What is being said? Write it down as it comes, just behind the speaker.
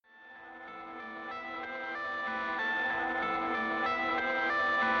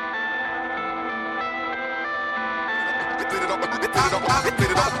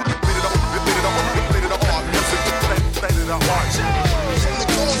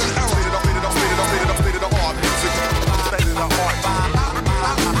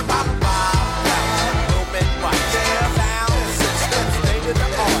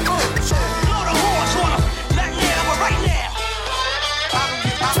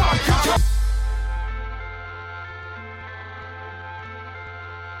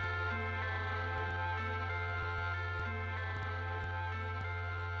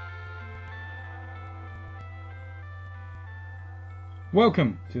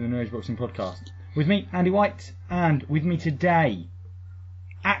Welcome to the New Age Boxing Podcast. With me, Andy White, and with me today,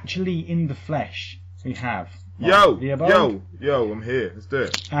 actually in the flesh, we have Yo, I'm here. Let's do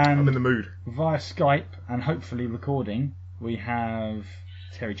it. And I'm in the mood. Via Skype and hopefully recording, we have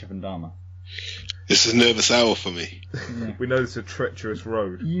Terry Chapandama. This is a nervous hour for me. Yeah. We know it's a treacherous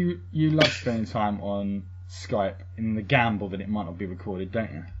road. You love spending time on Skype in the gamble that it might not be recorded,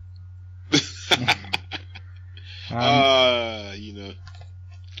 don't you? You know,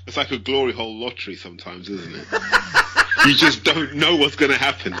 it's like a glory hole lottery sometimes, isn't it? You just don't know what's going to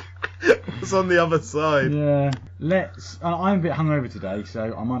happen. It's on the other side. Yeah. I'm a bit hungover today,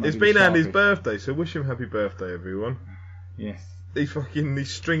 so I might not. It's been Andy's birthday, so wish him happy birthday, everyone. Yes. He's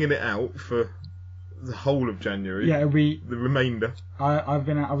stringing it out for the whole of January. Yeah, the remainder. I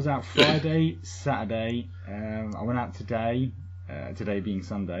was out Friday, Saturday. I went out today. Today being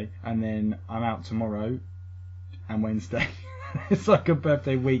Sunday, and then I'm out tomorrow and Wednesday. It's like a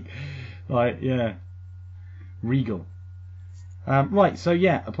birthday week. Like, yeah. Regal. Right, so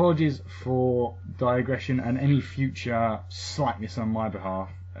yeah, apologies for digression and any future slackness on my behalf.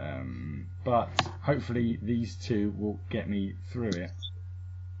 But hopefully these two will get me through it.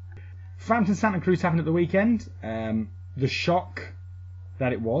 Frampton Santa Cruz happened at the weekend. The shock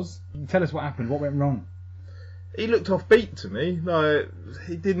that it was. Tell us what happened. What went wrong? He looked offbeat to me. Like,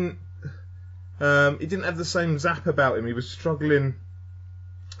 he didn't have the same zap about him. He was struggling.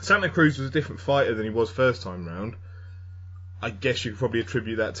 Santa Cruz was a different fighter than he was first time round. I guess you could probably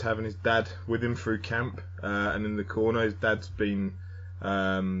attribute that to having his dad with him through camp and in the corner. His dad's been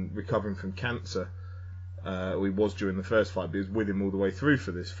recovering from cancer. He was during the first fight, but he was with him all the way through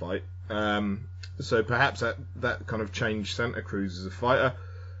for this fight. So perhaps that kind of changed Santa Cruz as a fighter.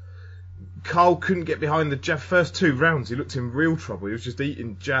 Carl couldn't get behind the jab. First 2 rounds, he looked in real trouble. He was just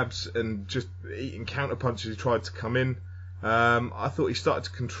eating jabs and just eating counter punches. He tried to come in. I thought he started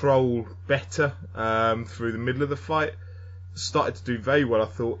to control better through the middle of the fight. Started to do very well, I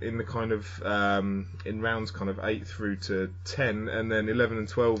thought, in the kind of in rounds kind of 8 through to 10, and then 11 and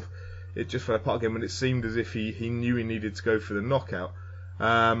 12, it just fell apart again when it seemed as if he knew he needed to go for the knockout.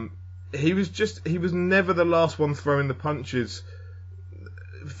 He was never the last one throwing the punches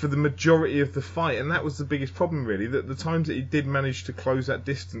for the majority of the fight, and that was the biggest problem, really. That the times that he did manage to close that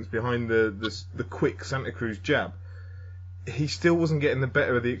distance behind the quick Santa Cruz jab, he still wasn't getting the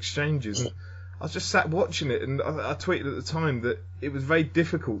better of the exchanges. And I was just sat watching it, and I tweeted at the time that it was very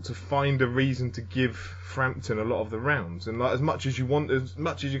difficult to find a reason to give Frampton a lot of the rounds. And like, as much as you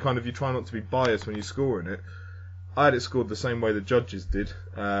try not to be biased when you're scoring it, I had it scored the same way the judges did,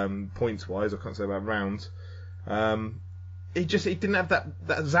 points wise. I can't say about rounds. He didn't have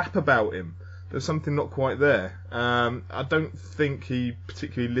that zap about him. There's something not quite there. I don't think he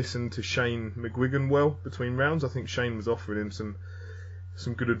particularly listened to Shane McGuigan well between rounds. I think Shane was offering him some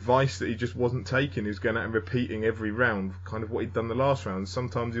good advice that he just wasn't taking. He was going out and repeating every round, kind of what he'd done the last round.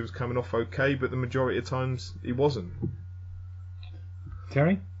 Sometimes he was coming off okay, but the majority of times he wasn't.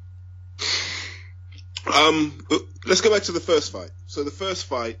 Terry? Let's go back to the first fight. So the first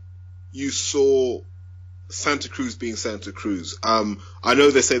fight, you saw Santa Cruz being Santa Cruz. I know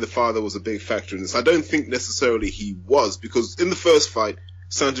they say the father was a big factor in this. I don't think necessarily he was, because in the first fight,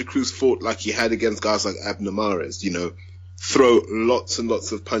 Santa Cruz fought like he had against guys like Abner Mares, throw lots and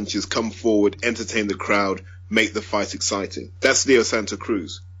lots of punches, come forward, entertain the crowd, make the fight exciting. That's Leo Santa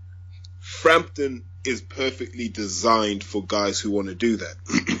Cruz. Frampton is perfectly designed for guys who want to do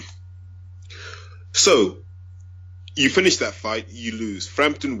that. So, you finish that fight, you lose.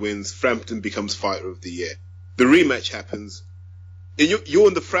 Frampton wins, Frampton becomes fighter of the year. The rematch happens, and you're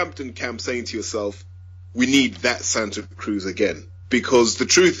in the Frampton camp saying to yourself, we need that Santa Cruz again. Because the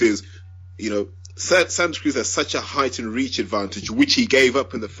truth is, Santa Cruz has such a height and reach advantage, which he gave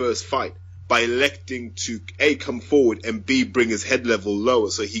up in the first fight by electing to A, come forward, and B, bring his head level lower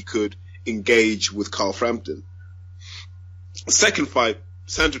so he could engage with Carl Frampton. Second fight,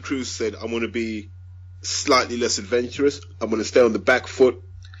 Santa Cruz said, I'm going to be slightly less adventurous. I'm going to stay on the back foot.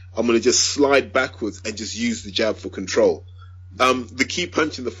 I'm going to just slide backwards and just use the jab for control. The key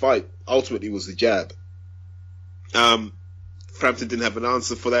punch in the fight ultimately was the jab. Frampton didn't have an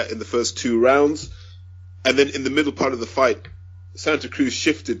answer for that in the first 2 rounds. And then in the middle part of the fight, Santa Cruz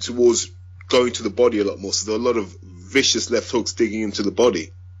shifted towards going to the body a lot more. So there were a lot of vicious left hooks digging into the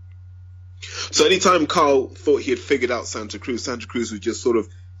body. So anytime Carl thought he had figured out Santa Cruz would just sort of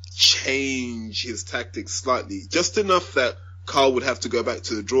change his tactics slightly, just enough that Carl would have to go back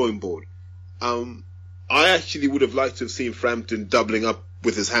to the drawing board. I actually would have liked to have seen Frampton doubling up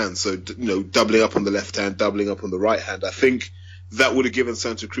with his hands. So, doubling up on the left hand, doubling up on the right hand. I think that would have given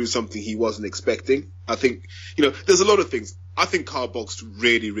Santa Cruz something he wasn't expecting. I think, there's a lot of things. I think Carl boxed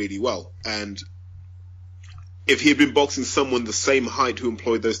really, really well. And if he had been boxing someone the same height who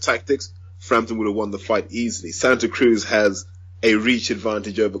employed those tactics, Frampton would have won the fight easily. Santa Cruz has a reach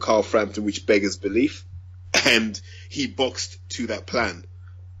advantage over Carl Frampton, which beggars belief. And he boxed to that plan.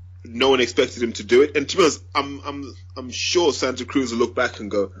 No one expected him to do it. And to be honest, I'm sure Santa Cruz will look back and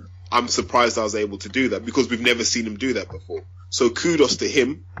go, I'm surprised I was able to do that, because we've never seen him do that before. So kudos to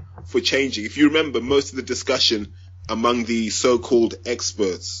him for changing. If you remember, most of the discussion among the so-called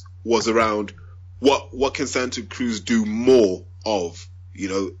experts was around what can Santa Cruz do more of,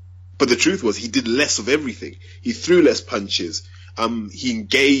 But the truth was he did less of everything. He threw less punches. He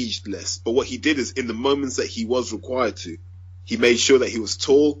engaged less. But what he did is, in the moments that he was required to, he made sure that he was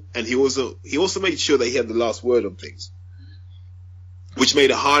tall, and he also made sure that he had the last word on things, which made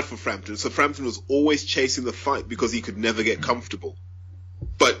it hard for Frampton. So Frampton was always chasing the fight because he could never get comfortable.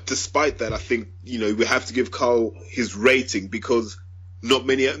 But despite that, I think, we have to give Carl his rating, because not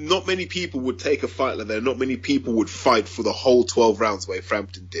many people would take a fight like that. Not many people would fight for the whole 12 rounds the way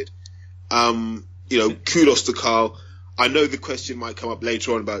Frampton did. Kudos to Carl. I know the question might come up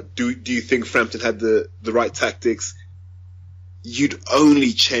later on about, do you think Frampton had the right tactics? You'd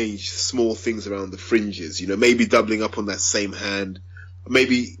only change small things around the fringes, maybe doubling up on that same hand.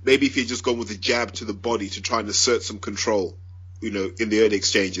 Maybe if he'd just gone with a jab to the body to try and assert some control, in the early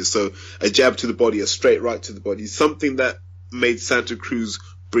exchanges. So a jab to the body, a straight right to the body, something that made Santa Cruz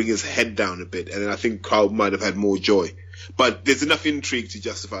bring his head down a bit. And then I think Carl might have had more joy. But there's enough intrigue to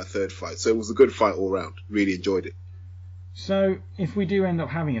justify a third fight. So it was a good fight all round. Really enjoyed it. So if we do end up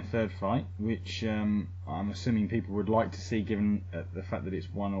having a third fight, which I'm assuming people would like to see, given the fact that it's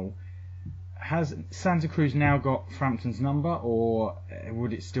 1-1, has Santa Cruz now got Frampton's number, or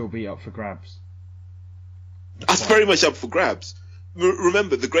would it still be up for grabs? That's very much up for grabs.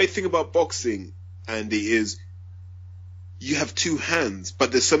 Remember, the great thing about boxing, Andy, is you have 2 hands,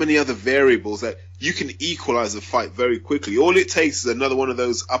 but there's so many other variables that you can equalize a fight very quickly. All it takes is another one of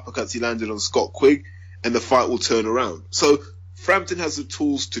those uppercuts he landed on Scott Quigg, and the fight will turn around. So Frampton has the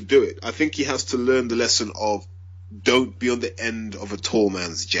tools to do it. I think he has to learn the lesson of, don't be on the end of a tall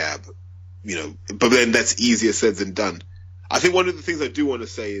man's jab. But then that's easier said than done. I think one of the things I do want to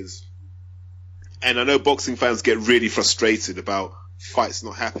say is, and I know boxing fans get really frustrated about fights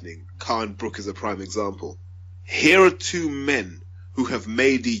not happening. Khan Brook is a prime example. Here are 2 men who have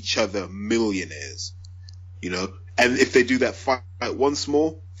made each other millionaires, and if they do that fight once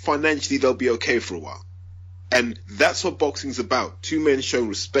more, financially they'll be okay for a while. And that's what boxing's about. 2 men showing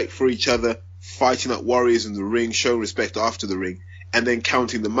respect for each other, fighting like warriors in the ring, showing respect after the ring, and then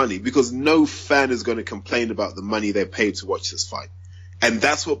counting the money, because no fan is going to complain about the money they paid to watch this fight. And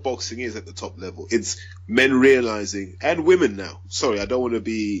that's what boxing is at the top level. It's men realizing, and women now. Sorry, I don't want to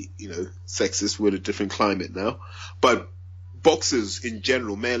be, sexist. We're in a different climate now. But boxers in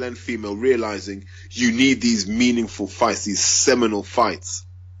general, male and female, realizing you need these meaningful fights, these seminal fights,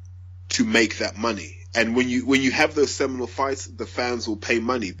 to make that money. And when you have those seminal fights, the fans will pay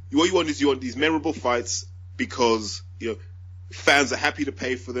money. What you want is these memorable fights, because fans are happy to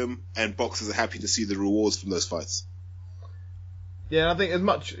pay for them, and boxers are happy to see the rewards from those fights. Yeah, I think as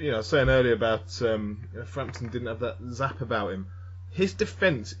much, I was saying earlier about Frampton didn't have that zap about him. His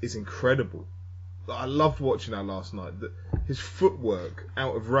defence is incredible. I loved watching that last night. His footwork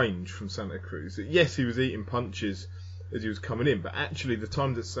out of range from Santa Cruz. Yes, he was eating punches as he was coming in, but actually the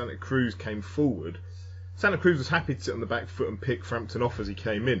time that Santa Cruz came forward, Santa Cruz was happy to sit on the back foot and pick Frampton off as he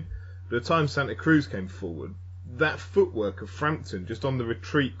came in. But the time Santa Cruz came forward, that footwork of Frampton, just on the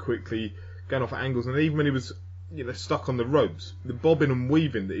retreat quickly, going off at angles, and even when he was stuck on the ropes, the bobbing and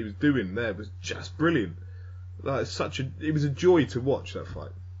weaving that he was doing there was just brilliant. It was a joy to watch that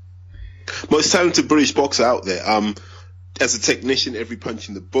fight. Most talented British boxer out there. As a technician, every punch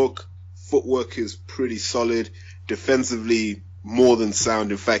in the book. Footwork is pretty solid. Defensively, more than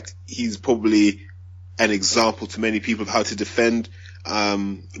sound. In fact, he's probably an example to many people of how to defend.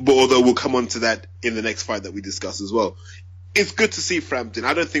 But although we'll come on to that in the next fight that we discuss as well. It's good to see Frampton.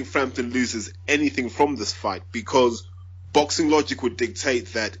 I don't think Frampton loses anything from this fight, because boxing logic would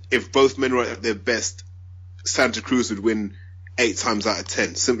dictate that if both men were at their best, Santa Cruz would win 8 times out of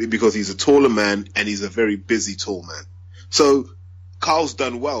 10, simply because he's a taller man and he's a very busy tall man. So Carl's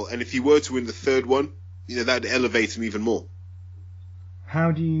done well, and if he were to win the third one, that'd elevate him even more.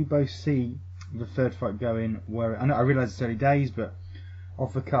 How do you both see the third fight going? I realise it's early days, but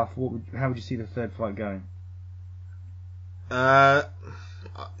off the cuff, how would you see the third fight going?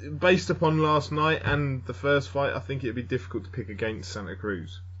 Based upon last night and the first fight, I think it'd be difficult to pick against Santa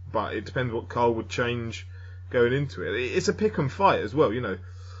Cruz. But it depends what Carl would change going into it. It's a pick and fight as well, The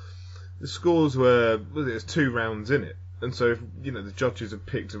scores there's 2 rounds in it. And so if, the judges have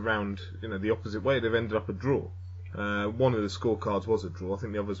picked a round, the opposite way, they've ended up a draw. One of the scorecards was a draw. I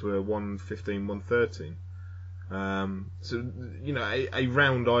think the others were 115, 113. So, a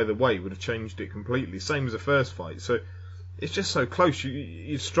round either way would have changed it completely. Same as the first fight. So it's just so close.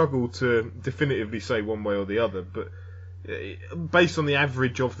 You struggle to definitively say one way or the other. But based on the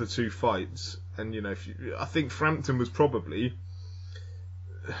average of the 2 fights, and I think Frampton was probably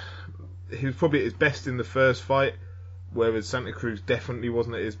at his best in the first fight, whereas Santa Cruz definitely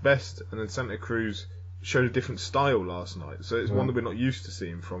wasn't at his best, and then Santa Cruz showed a different style last night. So it's one that we're not used to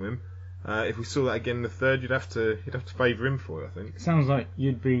seeing from him. If we saw that again in the third, you'd have to favour him for it, I think. Sounds like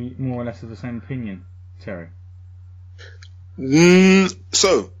you'd be more or less of the same opinion, Terry.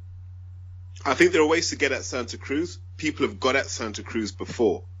 So, I think there are ways to get at Santa Cruz. People have got at Santa Cruz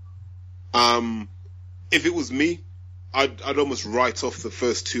before. If it was me, I'd almost write off the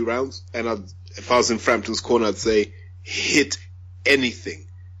first 2 rounds, and if I was in Frampton's corner, I'd say, hit anything.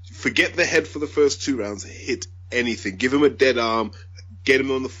 Forget the head for the first 2 rounds, hit anything. Give him a dead arm, get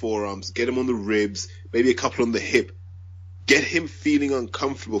him on the forearms, get him on the ribs, maybe a couple on the hip. Get him feeling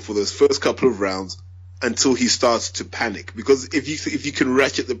uncomfortable for those first couple of rounds until he starts to panic. Because if you can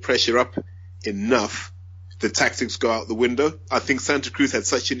ratchet the pressure up enough, the tactics go out the window. I think Santa Cruz had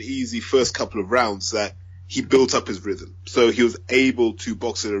such an easy first couple of rounds that he built up his rhythm. So he was able to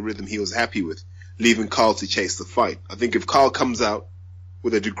box at a rhythm he was happy with, leaving Carl to chase the fight. I think if Carl comes out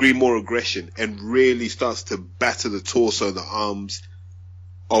with a degree more aggression and really starts to batter the torso and the arms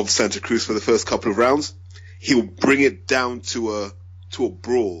of Santa Cruz for the first couple of rounds, he'll bring it down to a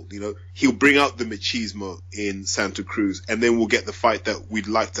brawl. He'll bring out the machismo in Santa Cruz, and then we'll get the fight that we'd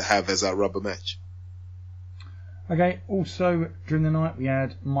like to have as our rubber match. Okay, also during the night we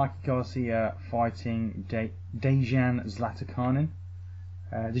had Mikey Garcia fighting Dejan Zlatikanin.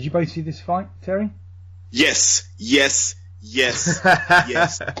 Did you both see this fight, Terry? Yes.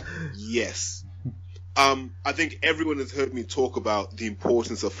 I think everyone has heard me talk about the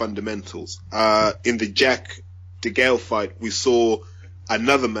importance of fundamentals. In the Jack DeGale fight, we saw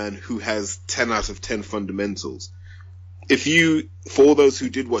another man who has 10 out of 10 fundamentals. For those who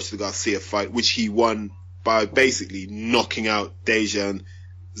did watch the Garcia fight, which he won by basically knocking out Dejan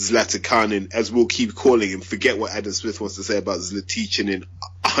Zlatikanin, as we'll keep calling him, forget what Adam Smith wants to say about Zlaticanin.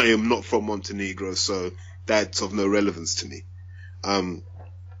 I am not from Montenegro, so that's of no relevance to me.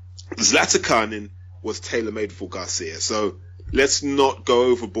 Zlatikanin was tailor-made for Garcia, so let's not go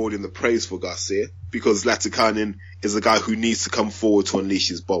overboard in the praise for Garcia, because Zlatikanin is a guy who needs to come forward to unleash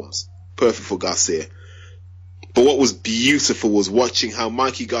his bombs. Perfect for Garcia. But what was beautiful was watching how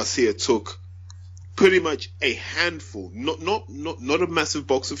Mikey Garcia took pretty much a handful, not a massive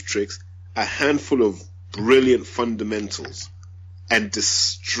box of tricks, a handful of brilliant fundamentals, and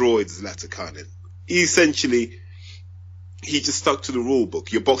destroyed Zlatikanin. Essentially, he just stuck to the rule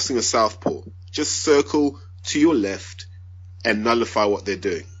book. You're boxing a southpaw. Just circle to your left and nullify what they're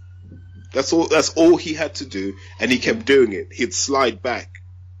doing. That's all he had to do, and he kept doing it. He'd slide back,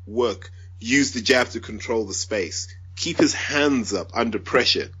 work, use the jab to control the space, keep his hands up under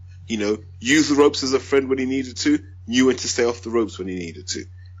pressure. Use the ropes as a friend when he needed to, knew when to stay off the ropes when he needed to.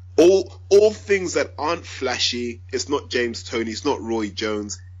 All things that aren't flashy. It's not James Toney, it's not Roy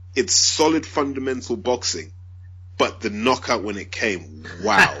Jones. It's solid fundamental boxing. But the knockout when it came,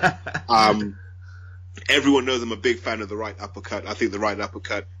 wow. Everyone knows I'm a big fan of the right uppercut. I think the right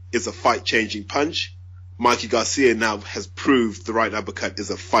uppercut is a fight-changing punch. Mikey Garcia now has proved the right uppercut is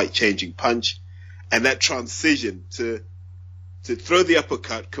a fight-changing punch. And that transition to throw the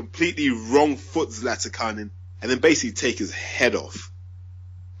uppercut, completely wrong foot Zlatikanin, and then basically take his head off,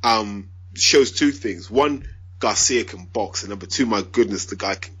 shows 2 things. 1, Garcia can box, and number 2, my goodness, the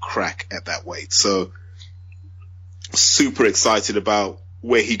guy can crack at that weight. So, super excited about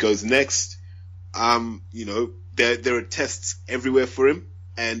where he goes next. There are tests everywhere for him,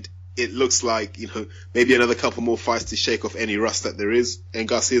 and it looks like, maybe another couple more fights to shake off any rust that there is, and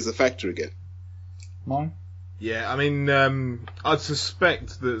Garcia's a factor again. Mine? Yeah, I mean, I'd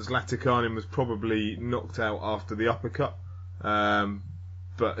suspect that Zlatikanin was probably knocked out after the uppercut,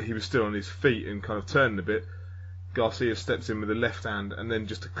 but he was still on his feet and kind of turning a bit. Garcia steps in with the left hand, and then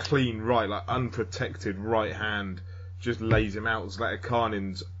just a clean right, like unprotected right hand, just lays him out.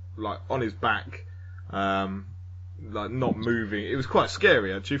 Zlatikanin's like on his back, like not moving. It was quite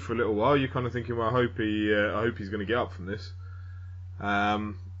scary actually for a little while. You're kind of thinking, well, I hope he's going to get up from this.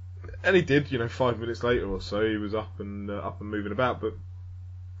 And he did. 5 minutes later or so, he was up and moving about. But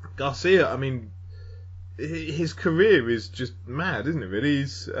Garcia, I mean, his career is just mad, isn't it? Really,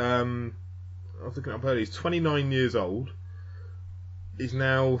 he's I was looking up earlier. He's 29 years old. He's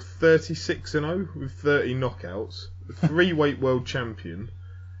now 36-0 with 30 knockouts. 3-weight world champion.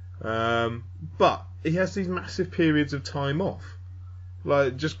 But he has these massive periods of time off,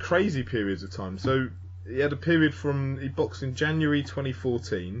 like just crazy periods of time. So he had a period he boxed in January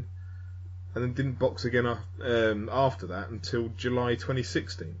 2014, and then didn't box again after that until July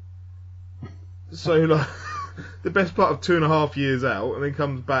 2016. So like the best part of 2.5 years out, and then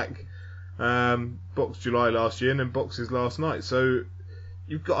comes back. Boxed July last year and then boxes last night. So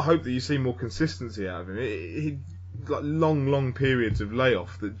you've got to hope that you see more consistency out of him. He like long periods of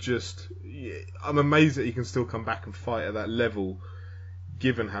layoff that just. I'm amazed that he can still come back and fight at that level,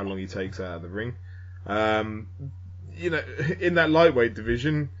 given how long he takes out of the ring. In that lightweight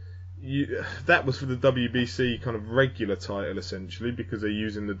division, that was for the WBC kind of regular title essentially, because they're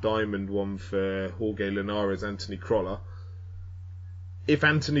using the diamond one for Jorge Linares, Anthony Crolla. If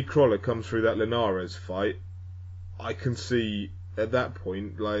Anthony Crolla comes through that Linares fight, I can see at that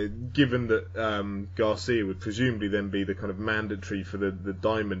point, like given that Garcia would presumably then be the kind of mandatory for the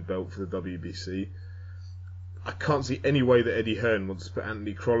diamond belt for the WBC, I can't see any way that Eddie Hearn wants to put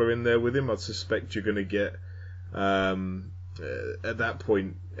Anthony Crolla in there with him. I'd suspect you're going to get at that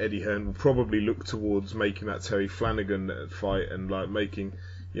point Eddie Hearn will probably look towards making that Terry Flanagan fight and like making.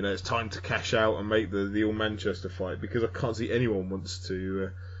 It's time to cash out and make the All Manchester fight, because I can't see anyone wants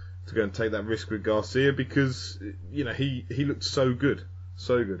to go and take that risk with Garcia, because he looked so good.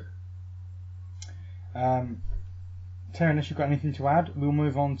 Terry, unless you've got anything to add, we'll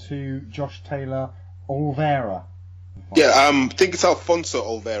move on to Josh Taylor Oliveira. Yeah, I think it's Alfonso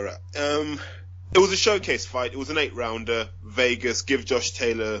Oliveira. It was a showcase fight. It was an 8-rounder. Vegas, give Josh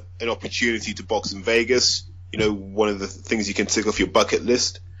Taylor an opportunity to box in Vegas. One of the things you can tick off your bucket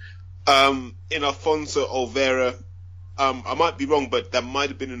list. In Alfonso Oliveira, I might be wrong, but that might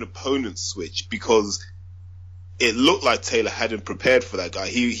have been an opponent switch, because it looked like Taylor hadn't prepared for that guy.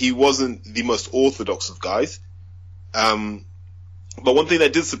 He wasn't the most orthodox of guys. But one thing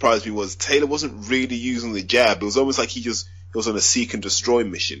that did surprise me was Taylor wasn't really using the jab. It was almost like he was on a seek and destroy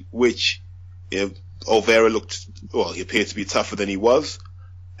mission, which, Oliveira he appeared to be tougher than he was.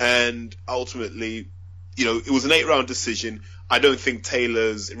 And ultimately, it was an 8-round decision. I don't think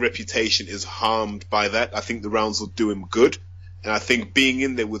Taylor's reputation is harmed by that. I think the rounds will do him good. And I think being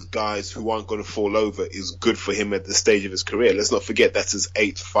in there with guys who aren't going to fall over is good for him at this stage of his career. Let's not forget that's his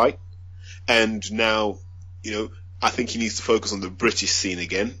 8th fight. And now, I think he needs to focus on the British scene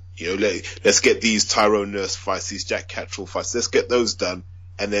again. Let's get these Tyrone Nurse fights, these Jack Catterall fights. Let's get those done.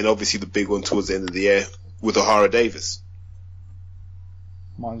 And then obviously the big one towards the end of the year with O'Hara Davis.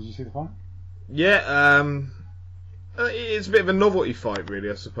 Mike, did you see the fight? Yeah, it's a bit of a novelty fight,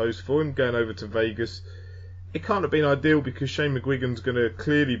 really, I suppose, for him, going over to Vegas. It can't have been ideal, because Shane McGuigan's going to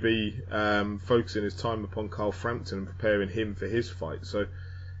clearly be focusing his time upon Carl Frampton and preparing him for his fight. So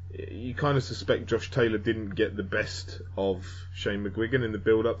you kind of suspect Josh Taylor didn't get the best of Shane McGuigan in the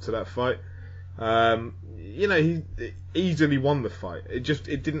build-up to that fight. He easily won the fight. It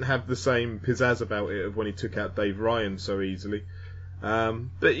didn't have the same pizzazz about it of when he took out Dave Ryan so easily.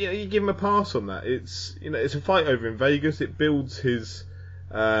 But you give him a pass on that. It's a fight over in Vegas. It builds his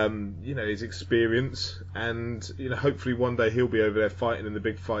his experience, and hopefully one day he'll be over there fighting in the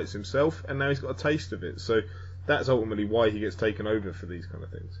big fights himself. And now he's got a taste of it. So that's ultimately why he gets taken over for these kind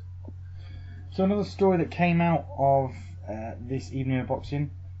of things. So another story that came out of this evening of boxing: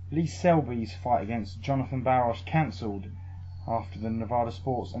 Lee Selby's fight against Jonathan Barros cancelled after the Nevada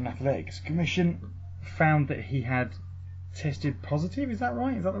Sports and Athletics Commission found that he had tested positive. Is that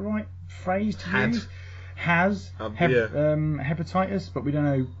right? Is that the right phrase to use? Hepatitis, but we don't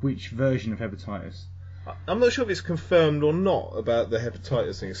know which version of hepatitis. I'm not sure if it's confirmed or not about the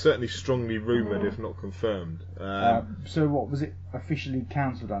hepatitis thing. It's certainly strongly rumoured, if not confirmed. So what was it officially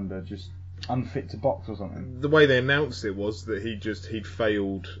cancelled under? Just unfit to box or something? The way they announced it was that he'd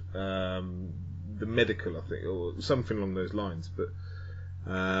failed the medical, I think, or something along those lines. But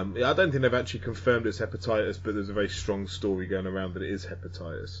I don't think they've actually confirmed it's hepatitis, but there's a very strong story going around that it is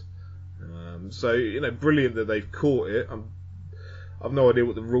hepatitis. Brilliant that they've caught it. I've no idea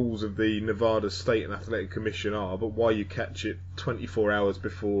what the rules of the Nevada State and Athletic Commission are, but why you catch it 24 hours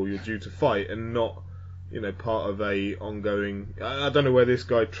before you're due to fight and not, part of a ongoing. I don't know where this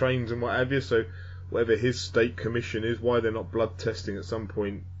guy trains and what have you. So whatever his state commission is, why they're not blood testing at some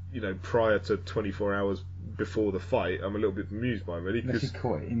point, prior to 24 hours before the fight, I'm a little bit amused by, really. Let's just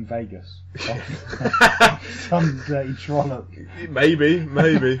call it in Vegas. Some dirty trollop. Maybe.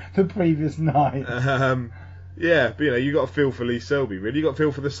 The previous night. Yeah, but you got to feel for Lee Selby, really. You got to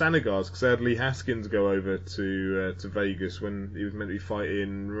feel for the Sanagars, because they had Lee Haskins go over to Vegas when he was meant to be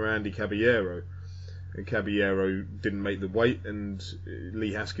fighting Randy Caballero, and Caballero didn't make the weight, and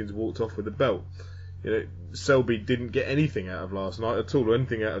Lee Haskins walked off with the belt. Selby didn't get anything out of last night at all, or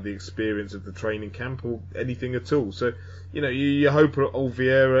anything out of the experience of the training camp, or anything at all. So, you hope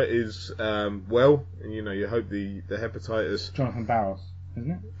Oliveira is well, and you hope the hepatitis. Jonathan Barros,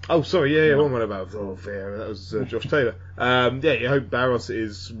 isn't it? Oh, sorry, yeah, one went about Oliveira. That was Josh Taylor. You hope Barros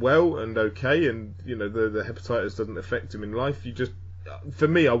is well and okay, and the hepatitis doesn't affect him in life. For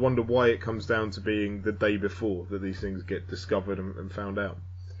me, I wonder why it comes down to being the day before that these things get discovered and found out.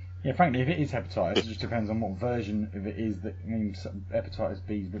 Yeah, frankly, if it is hepatitis, it just depends on what version of it is. That means hepatitis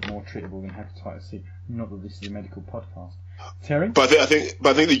B is a bit more treatable than hepatitis C. Not that this is a medical podcast. Terry? But I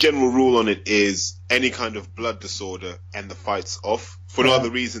think the general rule on it is any kind of blood disorder and the fight's off. For no other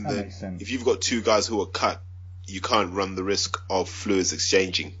reason than if you've got two guys who are cut, you can't run the risk of fluids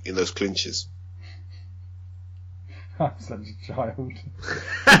exchanging in those clinches. I'm such a child.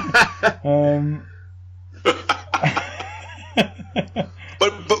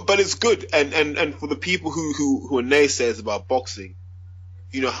 But it's good, and for the people who are naysayers about boxing,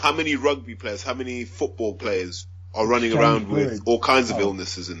 how many rugby players, how many football players are running around with all kinds of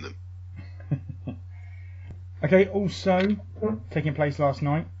illnesses in them. Okay, also taking place last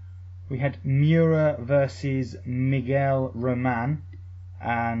night, we had Mura versus Miguel Roman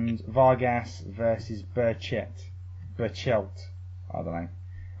and Vargas versus Burchelt. I don't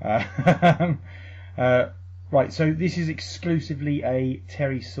know. Right, so this is exclusively a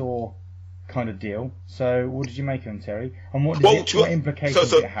Terry Saw kind of deal. So what did you make of him, Terry? And what implications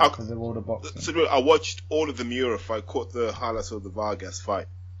did it have for the world of boxing? So I watched all of the Mura fight, caught the highlights of the Vargas fight.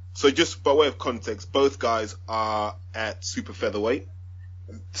 So just by way of context, both guys are at super featherweight.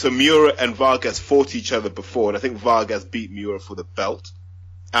 So Mura and Vargas fought each other before, and I think Vargas beat Mura for the belt.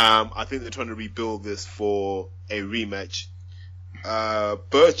 I think they're trying to rebuild this for a rematch.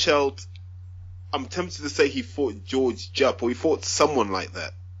 Burchelt, I'm tempted to say he fought George Jupp, or he fought someone like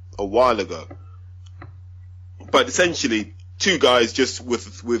that a while ago. But essentially, two guys just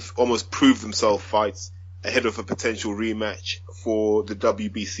with almost proved themselves fights ahead of a potential rematch for the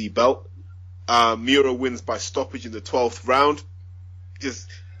WBC belt. Mura wins by stoppage in the 12th round. Just,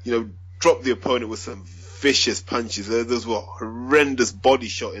 dropped the opponent with some vicious punches. Those were horrendous body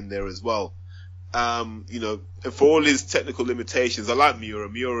shot in there as well. And for all his technical limitations, I like Mura.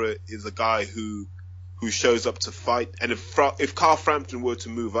 Mura is a guy who shows up to fight. And if Carl Frampton were to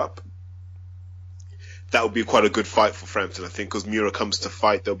move up, that would be quite a good fight for Frampton, I think, because Mura comes to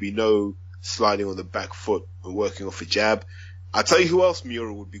fight. There'll be no sliding on the back foot and working off a jab. I'll tell you who else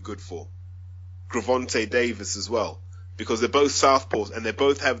Mura would be good for. Gervonta Davis as well, because they're both southpaws and they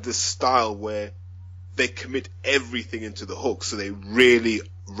both have this style where they commit everything into the hooks, so they really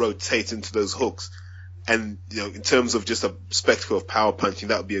rotate into those hooks. And, in terms of just a spectacle of power punching,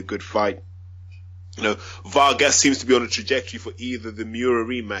 that would be a good fight. Vargas seems to be on a trajectory for either the Mura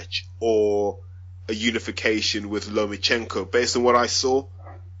rematch or a unification with Lomachenko. Based on what I saw,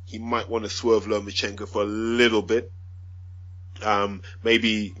 he might want to swerve Lomachenko for a little bit.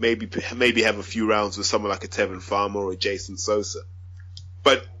 Maybe have a few rounds with someone like a Tevin Farmer or a Jason Sosa.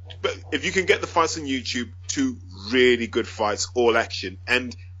 But if you can get the fights on YouTube, two really good fights, all action,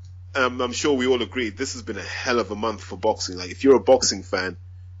 and I'm sure we all agree this has been a hell of a month for boxing. Like, if you're a boxing fan,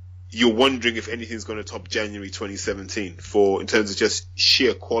 you're wondering if anything's going to top January 2017 in terms of just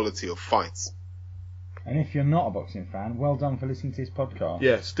sheer quality of fights. And if you're not a boxing fan, well done for listening to this podcast.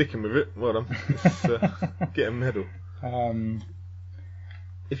 Yeah, sticking with it. Well done. Get a medal.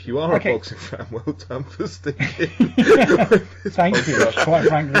 If you are a boxing fan, well done for sticking. Thank you, quite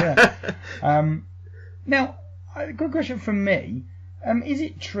frankly. Yeah. Now, a good question from me. Is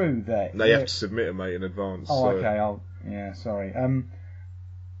it true that... No, you have to submit it, mate, in advance. Oh, so. Okay. Sorry.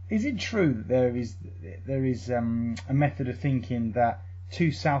 Is it true that there is a method of thinking that two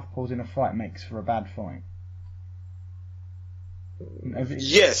southpaws in a fight makes for a bad fight?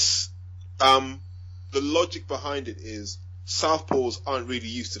 Yes. The logic behind it is southpaws aren't really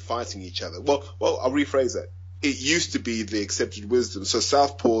used to fighting each other. Well, I'll rephrase that. It used to be the accepted wisdom. So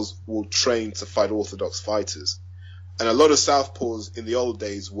southpaws will train to fight orthodox fighters. And a lot of southpaws in the old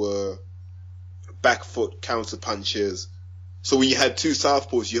days were back foot counter punchers, So when you had two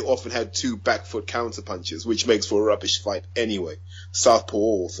southpaws, you often had two back foot counter punches, which makes for a rubbish fight anyway, southpaw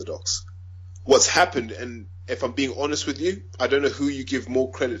or orthodox. What's happened, and if I'm being honest with you, I don't know who you give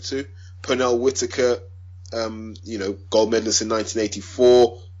more credit to. Pernell Whitaker, gold medalist in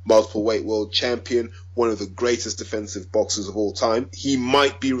 1984, multiple weight world champion, one of the greatest defensive boxers of all time. He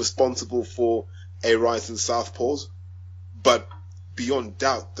might be responsible for a rise in southpaws, but beyond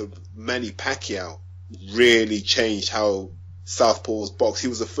doubt, the Manny Pacquiao really changed how southpaws box. He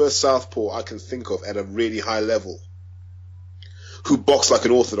was the first southpaw I can think of at a really high level who boxed like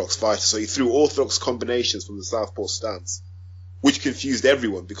an orthodox fighter. So he threw orthodox combinations from the southpaw stance, which confused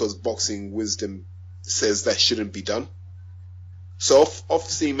everyone because boxing wisdom says that shouldn't be done. So off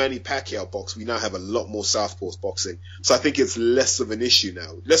seeing Manny Pacquiao box, we now have a lot more southpaws boxing. So I think it's less of an issue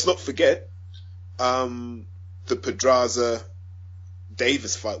now. Let's not forget, the Pedraza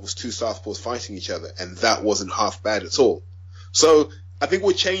Davis fight was two southpaws fighting each other, and that wasn't half bad at all. So I think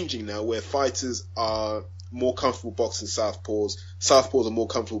we're changing now, where fighters are more comfortable boxing southpaws, southpaws are more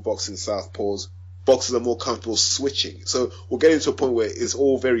comfortable boxing southpaws, boxers are more comfortable switching. So we're getting to a point where it's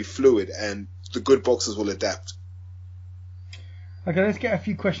all very fluid, and the good boxers will adapt. Okay, let's get a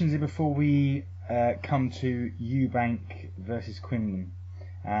few questions in before we come to Eubank versus Quinlan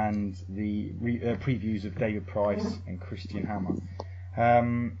and the previews of David Price and Christian Hammer.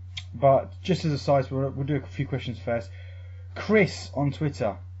 But just as a side, we'll do a few questions first. Chris on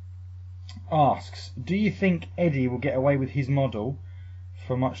Twitter asks, do you think Eddie will get away with his model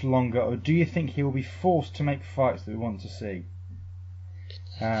for much longer, or do you think he will be forced to make fights that we want to see?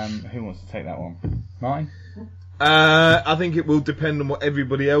 Who wants to take that one? Martin? I think it will depend on what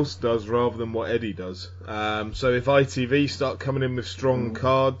everybody else does rather than what Eddie does. So if ITV start coming in with strong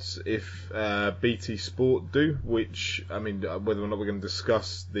cards, if BT Sport do, which, I mean, whether or not we're going to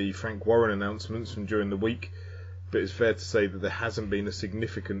discuss the Frank Warren announcements from during the week, but it's fair to say that there hasn't been a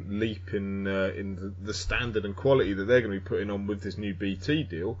significant leap in the standard and quality that they're going to be putting on with this new BT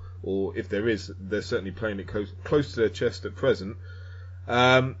deal, or if there is, they're certainly playing it close to their chest at present.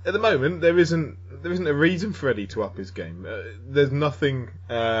 At the moment, there isn't a reason for Eddie to up his game. There's nothing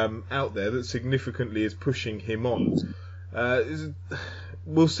out there that significantly is pushing him on.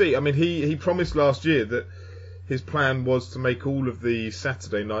 We'll see. I mean, he promised last year that his plan was to make all of the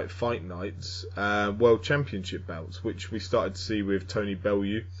Saturday night fight nights World Championship bouts, which we started to see with Tony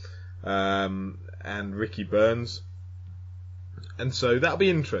Bellew and Ricky Burns. And so that'll be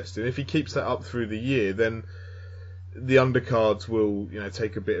interesting. If he keeps that up through the year, then the undercards will,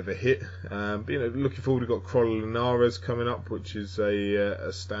 take a bit of a hit. But, looking forward, we've got Crolla Linares coming up, which is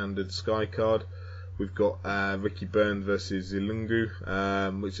a standard Sky card. We've got Ricky Burns versus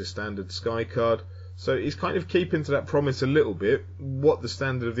Ilungu, which is a standard Sky card. So he's kind of keeping to that promise a little bit. What the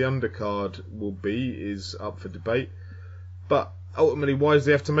standard of the undercard will be is up for debate. But ultimately, why does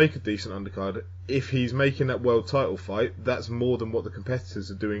he have to make a decent undercard? If he's making that world title fight, that's more than what the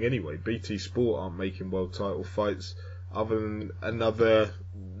competitors are doing anyway. BT Sport aren't making world title fights other than another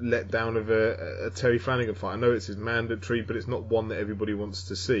letdown of a Terry Flanagan fight. I know it's his mandatory, but it's not one that everybody wants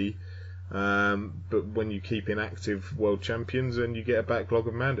to see. But when you keep inactive world champions, and you get a backlog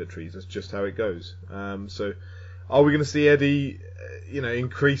of mandatories, that's just how it goes. So, are we going to see Eddie,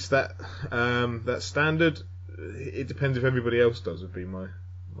 increase that that standard? It depends if everybody else does. Would be my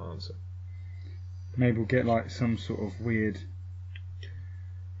answer. Maybe we'll get like some sort of weird,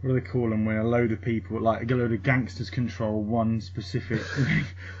 what do they call them, where a load of people, like a load of gangsters control one specific.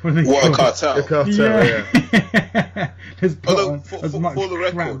 What a cartel! A cartel, yeah. Just put Although, on for as much the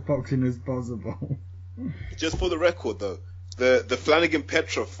crap record, boxing as possible. Just for the record, though, the Flanagan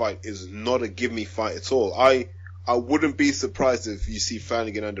Petrov fight is not a give me fight at all. I wouldn't be surprised if you see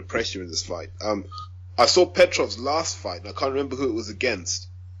Flanagan under pressure in this fight. I saw Petrov's last fight, and I can't remember who it was against.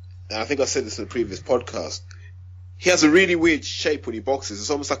 And I think I said this in a previous podcast. He has a really weird shape when he boxes. It's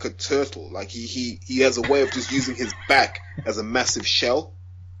almost like a turtle. Like he has a way of just using his back as a massive shell,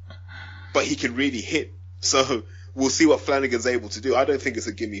 but he can really hit. So we'll see what Flanagan's able to do. I don't think it's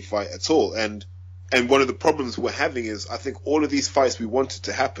a gimme fight at all. And one of the problems we're having is I think all of these fights we wanted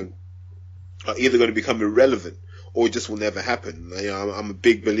to happen are either going to become irrelevant or just will never happen. I'm a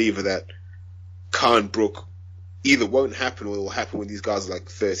big believer that Khan Brook either won't happen or it will happen when these guys are like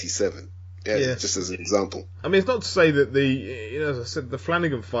 37. Yeah, just as an example. I mean, it's not to say that as I said, the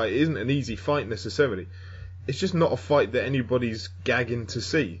Flanagan fight isn't an easy fight necessarily. It's just not a fight that anybody's gagging to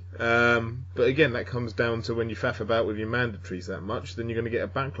see. But again, that comes down to when you faff about with your mandatories that much, then you're going to get a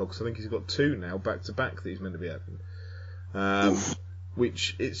backlog. So I think he's got 2 now, back to back, that he's meant to be having.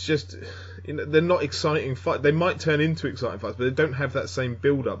 Which, it's just, they're not exciting fights. They might turn into exciting fights, but they don't have that same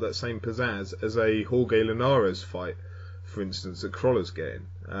build-up, that same pizzazz as a Jorge Linares fight, for instance, that Croller's getting.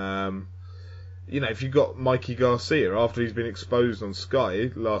 If you've got Mikey Garcia after he's been exposed on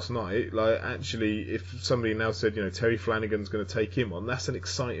Sky last night, like actually, if somebody now said, Terry Flanagan's going to take him on, that's an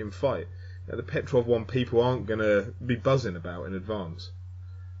exciting fight. The Petrov one people aren't going to be buzzing about in advance.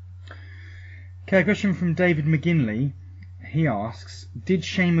 Okay, a question from David McGinley. He asks, did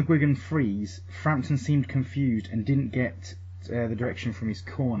Shane McGuigan freeze? Frampton seemed confused and didn't get the direction from his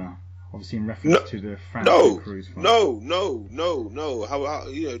corner. Obviously in reference to the Frampton Cruz fight. No.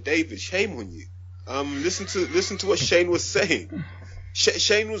 How David, shame on you. Listen to what Shane was saying.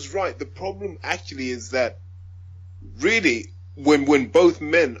 Shane was right. The problem actually is that really when both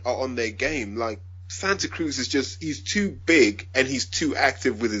men are on their game, like Santa Cruz he's too big and he's too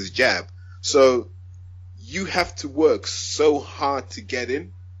active with his jab. So you have to work so hard to get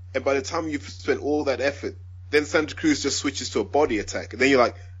in, and by the time you've spent all that effort, then Santa Cruz just switches to a body attack, and then you're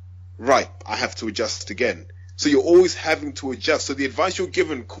like, right, I have to adjust again. So you're always having to adjust. So the advice you're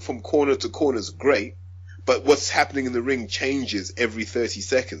given from corner to corner is great, but what's happening in the ring changes every 30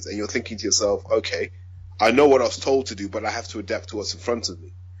 seconds, and you're thinking to yourself, okay, I know what I was told to do, but I have to adapt to what's in front of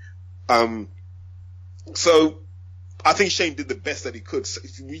me. So I think Shane did the best that he could. So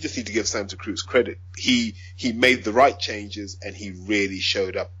we just need to give Santa Cruz credit. He made the right changes, and he really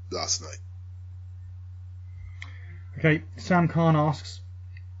showed up last night. Okay, Sam Khan asks,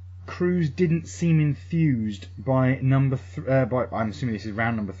 Cruz didn't seem enthused by number I'm assuming this is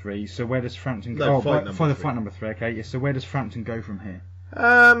round number 3. So where does Frampton go? Fight number 3. Okay, yeah. So where does Frampton go from here?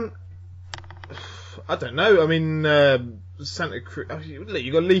 I don't know. I mean, Santa Cruz.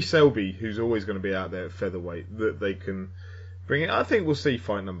 You got Lee Selby, who's always going to be out there at featherweight that they can bring in. I think we'll see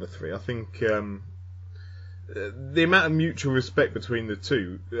fight number 3. I think the amount of mutual respect between the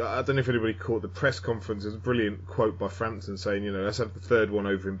two. I don't know if anybody caught the press conference. There's a brilliant quote by Frampton saying, let's have the third one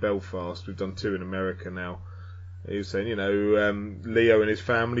over in Belfast. We've done 2 in America now. He was saying, Leo and his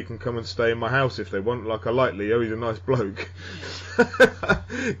family can come and stay in my house if they want. Like, I like Leo, he's a nice bloke.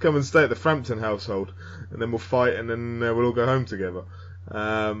 Come and stay at the Frampton household, and then we'll fight, and then we'll all go home together.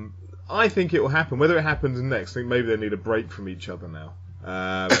 I think it will happen. Whether it happens next, I think maybe they need a break from each other now.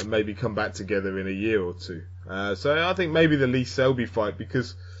 And maybe come back together in a year or 2. So I think maybe the Lee Selby fight,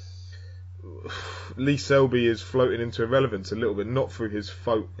 because Lee Selby is floating into irrelevance a little bit, not through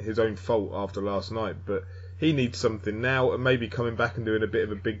his own fault after last night, but he needs something now, and maybe coming back and doing a bit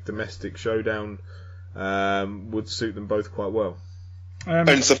of a big domestic showdown would suit them both quite well. And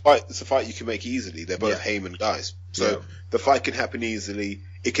it's a fight you can make easily. They're both Heyman guys, so the fight can happen easily.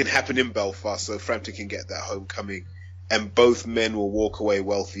 It can happen in Belfast, so Frampton can get that homecoming, and both men will walk away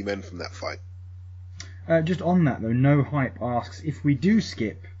wealthy men from that fight. Just on that though, No Hype asks, if we do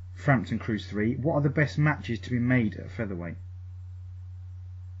skip Frampton Cruz 3, what are the best matches to be made at featherweight?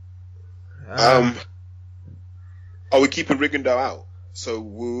 Are we keeping Rigondeaux out?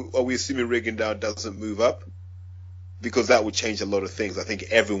 So are we assuming Rigondeaux doesn't move up? Because that would change a lot of things. I think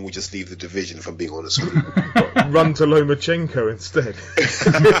everyone would just leave the division, if I'm being honest with you. Run to Lomachenko instead.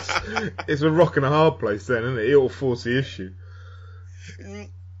 It's a rock and a hard place then, isn't it? It'll force the issue.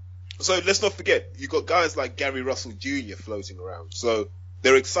 So let's not forget, you've got guys like Gary Russell Jr. floating around. So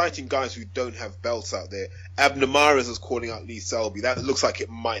they're exciting guys who don't have belts out there. Abner Mares is calling out Lee Selby. That looks like it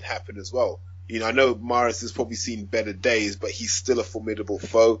might happen as well. I know Mares has probably seen better days, but he's still a formidable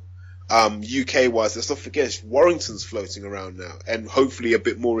foe. UK-wise, let's not forget, Warrington's floating around now, and hopefully a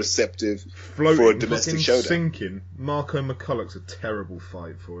bit more receptive for a domestic showdown. Sinking. Marco McCulloch's a terrible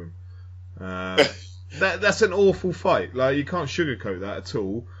fight for him. That's an awful fight. Like, you can't sugarcoat that at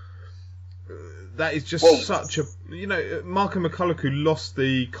all. That is just such a... Marco McCulloch, who lost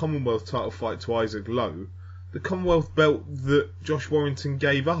the Commonwealth title fight to Isaac Lowe, the Commonwealth belt that Josh Warrington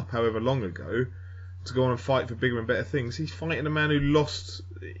gave up however long ago to go on and fight for bigger and better things, he's fighting a man who lost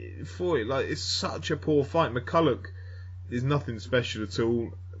for it. Like, it's such a poor fight. McCulloch is nothing special at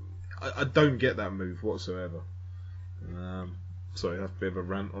all. I don't get that move whatsoever. Sorry, that's a bit of a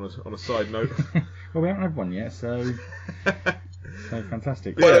rant on a side note. Well, we haven't had one yet, so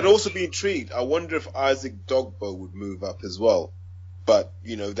fantastic. But I'd also be intrigued. I wonder if Isaac Dogbo would move up as well. But,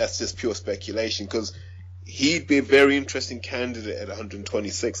 that's just pure speculation, because he'd be a very interesting candidate at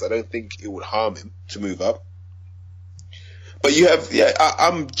 126. I don't think it would harm him to move up. But you have,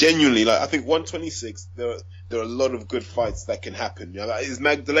 I'm genuinely, I think 126, there are a lot of good fights that can happen. Is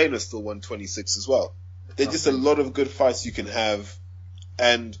Magdalena still 126 as well? There's just a lot of good fights you can have.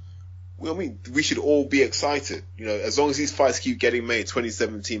 And, we should all be excited. As long as these fights keep getting made,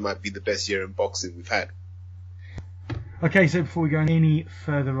 2017 might be the best year in boxing we've had. Okay, so before we go any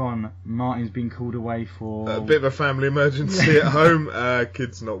further on, Martin's been called away for... a bit of a family emergency at home.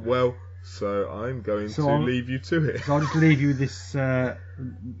 Kid's not well. So I'm going to leave you to it. So I'll just leave you with this.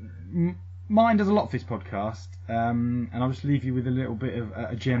 Mine does a lot for this podcast, and I'll just leave you with a little bit of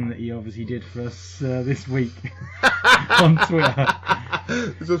a gem that he obviously did for us this week on Twitter.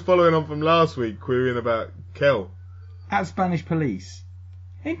 This was following on from last week, querying about Kel. At Spanish Police.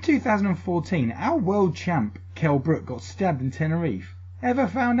 In 2014, our world champ, Kell Brook, got stabbed in Tenerife. Ever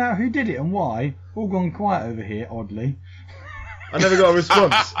found out who did it and why? All gone quiet over here, oddly. I never got a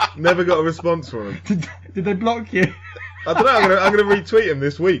response. Never got a response from him. Did they block you? I don't know. I'm going to retweet him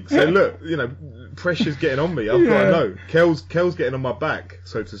this week. So look, pressure's getting on me. I've got to know. Kel's getting on my back,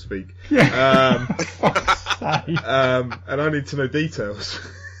 so to speak. Yeah. And I need to know details.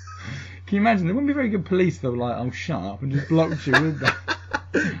 Can you imagine? They wouldn't be very good police though. Like, oh, shut up, and just blocked you, would they?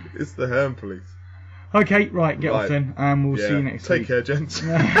 It's the Herne police. Okay, right, get off then, and we'll see you next week. Take care, gents.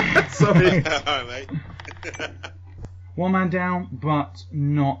 Sorry. All right, mate. One man down, but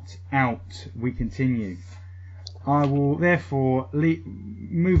not out. We continue. I will therefore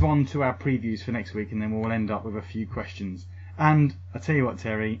move on to our previews for next week, and then we'll end up with a few questions. And I tell you what,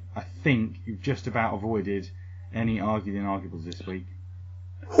 Terry, I think you've just about avoided any argued inarguables this week.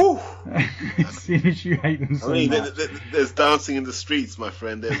 Whew. Seeing as you hate them so much. There's dancing in the streets, my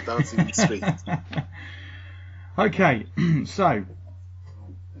friend. There's dancing in the streets. Okay, so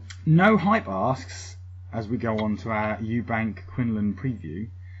No Hype asks, as we go on to our Eubank Quinlan preview,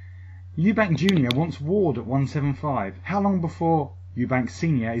 Eubank Jr. wants Ward at 175. How long before Eubank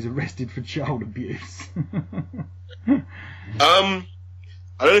Sr. is arrested for child abuse? I don't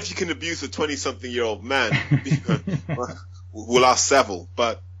know if you can abuse a 20-something-year-old man. We'll ask Savile,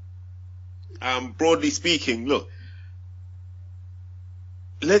 but broadly speaking, look,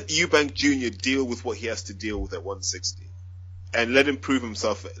 let Eubank Jr. deal with what he has to deal with at 160, and let him prove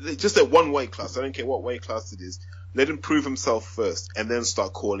himself. Just at one weight class, I don't care what weight class it is. Let him prove himself first, and then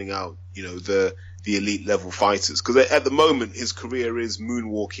start calling out, the elite level fighters. Because at the moment, his career is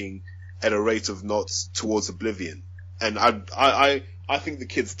moonwalking at a rate of knots towards oblivion. And I think the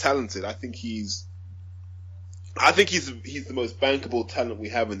kid's talented. I think he's the most bankable talent we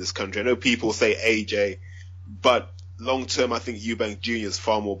have in this country. I know people say AJ, but long term, I think Eubank Jr. is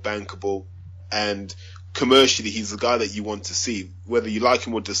far more bankable, and commercially, he's the guy that you want to see. Whether you like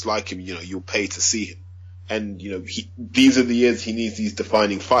him or dislike him, you'll pay to see him. And these are the years he needs these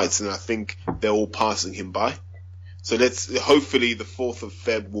defining fights, and I think they're all passing him by. So hopefully the 4th of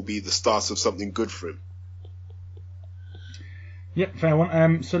Feb will be the start of something good for him. Yep, fair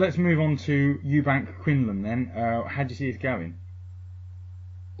one. So let's move on to Eubank Quinlan then. How do you see it going?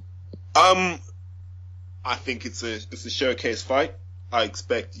 I think it's a showcase fight. I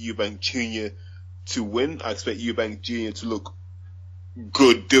expect Eubank Jr. to win. I expect Eubank Jr. to look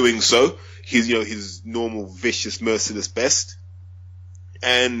good doing so. He's his normal vicious, merciless best,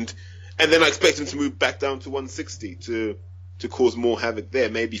 and then I expect him to move back down to 160 to cause more havoc there.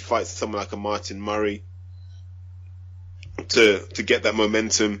 Maybe fight someone like a Martin Murray to get that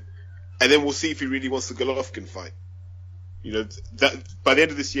momentum, and then we'll see if he really wants the Golovkin fight. That by the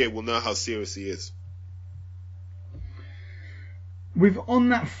end of this year we'll know how serious he is. On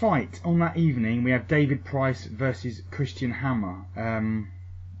that fight, on that evening, we have David Price versus Christian Hammer.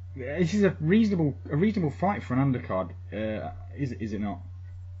 This is a reasonable fight for an undercard, is it not?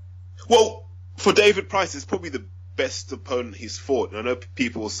 Well, for David Price, it's probably the best opponent he's fought. And I know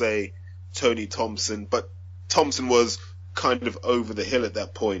people will say Tony Thompson, but Thompson was kind of over the hill at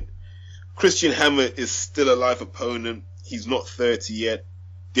that point. Christian Hammer is still a live opponent. He's not 30 yet.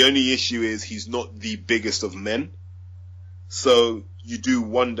 The only issue is he's not the biggest of men. So you do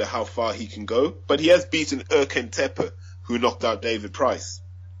wonder how far he can go. But he has beaten Erkan Tepe, who knocked out David Price.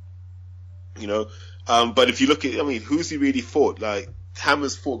 But if you look at, who's he really fought? Like,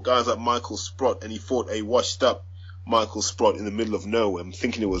 Hammer's fought guys like Michael Sprott, and he fought a washed-up Michael Sprott in the middle of nowhere. I'm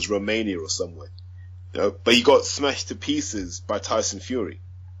thinking it was Romania or somewhere. But he got smashed to pieces by Tyson Fury.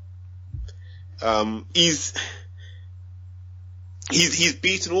 He's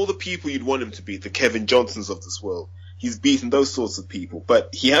beaten all the people you'd want him to beat, the Kevin Johnsons of this world. He's beaten those sorts of people,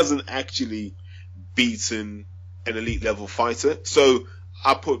 but he hasn't actually beaten an elite level fighter. So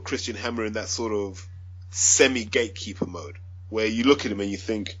I put Christian Hammer in that sort of semi-gatekeeper mode, where you look at him and you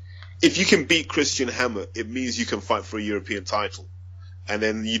think, if you can beat Christian Hammer, it means you can fight for a European title. And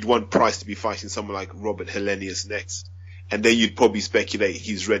then you'd want Price to be fighting someone like Robert Helenius next. And then you'd probably speculate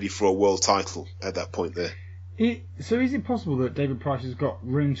he's ready for a world title at that point there. So is it possible that David Price has got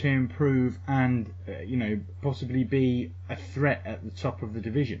room to improve and, possibly be a threat at the top of the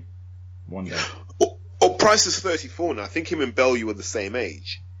division one day? Well, Price is 34 now. I think him and Bellew are the same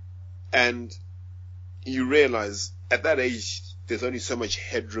age. And you realise at that age, there's only so much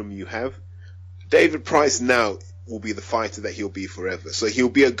headroom you have. David Price now will be the fighter that he'll be forever. So he'll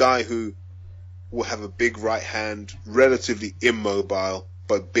be a guy who will have a big right hand, relatively immobile,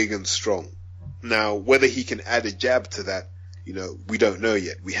 but big and strong. Now, whether he can add a jab to that, we don't know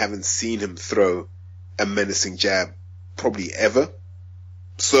yet. We haven't seen him throw a menacing jab probably ever.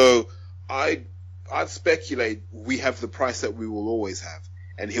 So I'd speculate we have the Price that we will always have,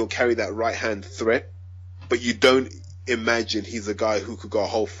 and he'll carry that right hand threat, but you don't imagine he's a guy who could go a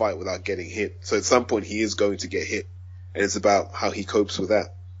whole fight without getting hit. So at some point he is going to get hit, and it's about how he copes with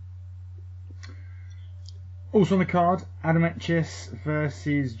that. Also on the card, Adameches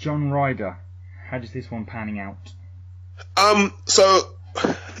versus John Ryder. How does this one panning out? So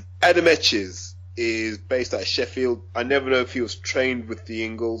Adameches is based out of Sheffield. I never know if he was trained with the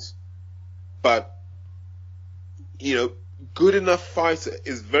Ingalls, but good enough fighter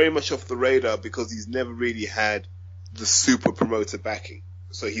is very much off the radar because he's never really had the super promoter backing.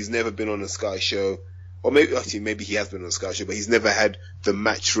 So he's never been on a Sky show, or maybe he has been on a Sky show, but he's never had the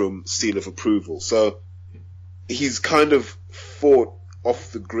Matchroom seal of approval. So he's kind of fought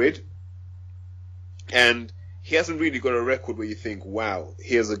off the grid, and he hasn't really got a record where you think, wow,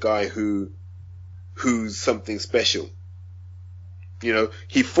 here's a guy who's something special.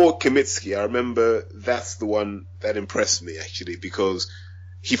 He fought Kamitsky. I remember that's the one that impressed me, actually, because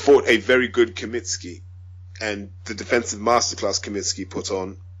he fought a very good Kamitsky, and the defensive masterclass Kamitsky put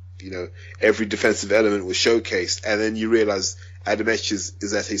on, every defensive element was showcased, and then you realize Adameches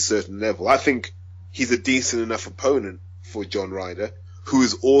is at a certain level. I think he's a decent enough opponent for John Ryder, who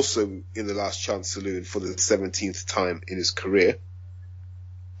is also in the Last Chance Saloon for the 17th time in his career.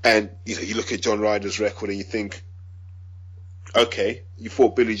 And, you look at John Ryder's record and you think, okay, you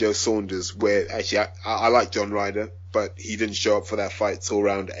fought Billy Joe Saunders, where actually I like John Ryder, but he didn't show up for that fight till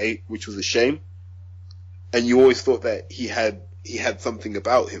round 8, which was a shame. And you always thought that he had something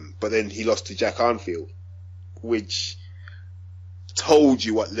about him, but then he lost to Jack Arnfield, which told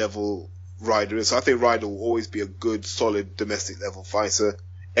you what level Ryder is. So I think Ryder will always be a good, solid domestic level fighter.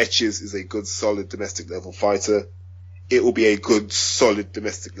 Etches is a good, solid domestic level fighter. It will be a good, solid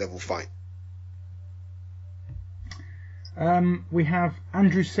domestic level fight. We have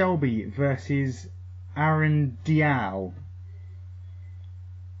Andrew Selby versus Aaron Dial.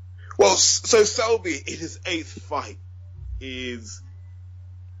 Well, so Selby in his 8th fight is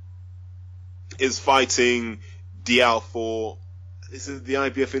fighting Dial for, this is the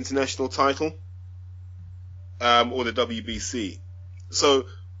IBF International title, or the WBC. So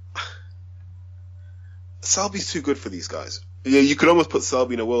Selby's too good for these guys. Yeah, you could almost put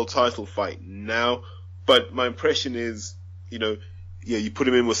Selby in a world title fight now, but my impression is, you put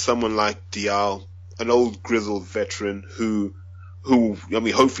him in with someone like Dial, an old grizzled veteran who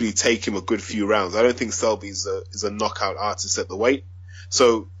hopefully take him a good few rounds. I don't think Selby is a knockout artist at the weight.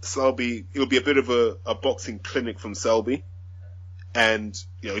 So Selby, it'll be a bit of a boxing clinic from Selby. And,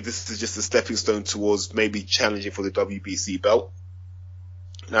 this is just a stepping stone towards maybe challenging for the WBC belt.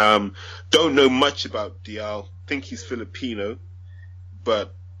 Don't know much about Dial. Think he's Filipino,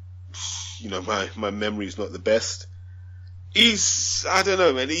 but, my memory is not the best. I don't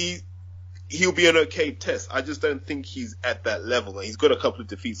know, man. He'll be an okay test. I just don't think he's at that level. He's got a couple of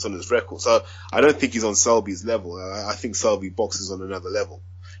defeats on his record, so I don't think he's on Selby's level. I think Selby boxes on another level.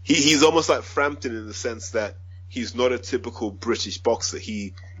 He's almost like Frampton in the sense that he's not a typical British boxer.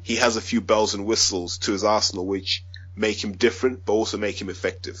 He has a few bells and whistles to his arsenal which make him different, but also make him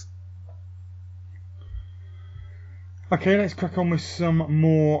effective. Okay, let's crack on with some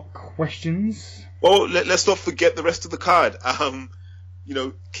more questions. Well, let's not forget the rest of the card.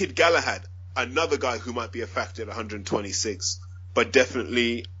 Kid Galahad, another guy who might be a factor at 126, but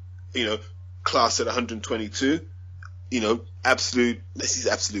definitely, class at 122. This is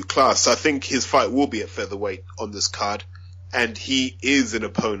absolute class. So I think his fight will be at featherweight on this card, and he is an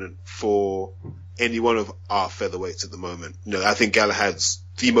opponent for any one of our featherweights at the moment. I think Galahad's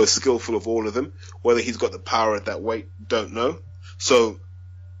the most skillful of all of them. Whether he's got the power at that weight, don't know. So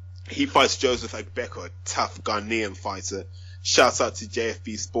he fights Joseph Agbeko, a tough Ghanaian fighter. Shouts out to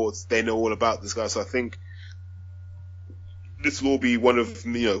JFB Sports. They know all about this guy. So I think this will be one of,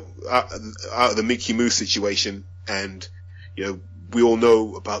 out of the Mickey Moose situation. And, we all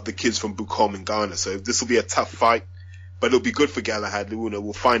know about the kids from Bukom in Ghana. So this will be a tough fight, but it'll be good for Galahad.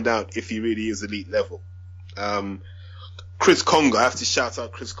 We'll find out if he really is elite level. Chris Congo, I have to shout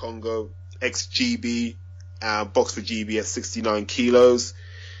out Chris Congo, ex-GB, boxed for GB at 69 kilos.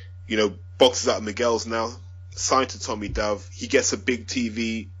 Boxes out of Miguel's now, signed to Tommy Dove. He gets a big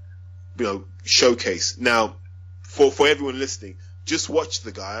TV, showcase. Now, for everyone listening, just watch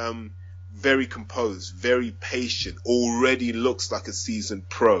the guy. very composed, very patient, already looks like a seasoned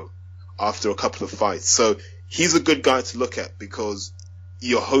pro after a couple of fights. So he's a good guy to look at because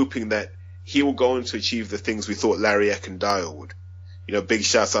you're hoping that he will go on to achieve the things we thought Larry Eckendile would. You know, big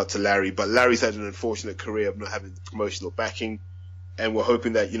shouts out to Larry, but Larry's had an unfortunate career of not having the promotional backing, and we're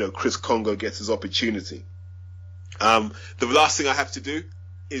hoping that, you know, Chris Kongo gets his opportunity. The last thing I have to do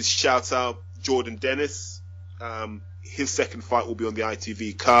is shout out Jordan Dennis. His second fight will be on the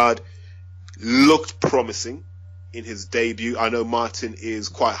ITV card. Looked promising in his debut. I know Martin is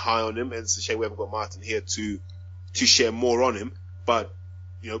quite high on him, and it's a shame we haven't got Martin here to share more on him. But,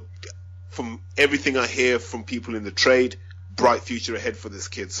 you know, from everything I hear from people in the trade, bright future ahead for this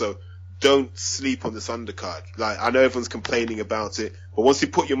kid. So don't sleep on this undercard. Like, I know everyone's complaining about it, but once you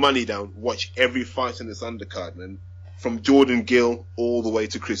put your money down, watch every fight in this undercard, man. From Jordan Gill all the way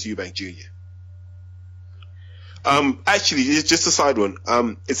to Chris Eubank Jr. Actually, just a side one.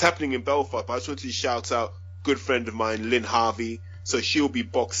 It's happening in Belfast, but I just wanted to shout out a good friend of mine, Lynn Harvey. So she'll be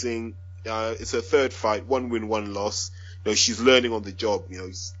boxing. It's her third fight, 1 win, 1 loss. You know, she's learning on the job. You know,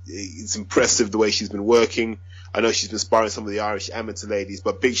 it's impressive the way she's been working. I know she's been sparring some of the Irish amateur ladies,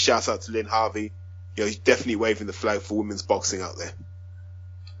 but big shout out to Lynn Harvey. You know, he's definitely waving the flag for women's boxing out there.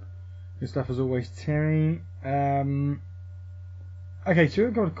 Good stuff as always, Terry. Okay, so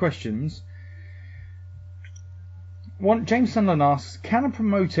we've got questions. James Sunderland asks, can a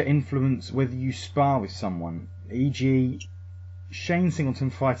promoter influence whether you spar with someone? E.g., Shane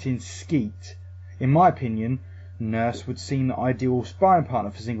Singleton fighting Skeet. In my opinion, Nurse would seem the ideal sparring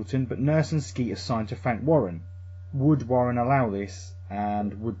partner for Singleton, but Nurse and Skeet are signed to Frank Warren. Would Warren allow this?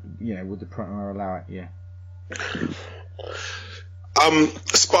 And would the promoter allow it? Yeah.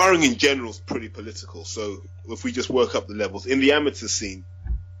 Sparring in general is pretty political. So if we just work up the levels in the amateur scene,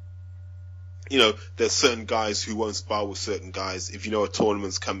 you know, there's certain guys who won't spar with certain guys. If you know a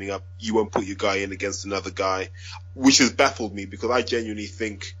tournament's coming up, you won't put your guy in against another guy, which has baffled me because I genuinely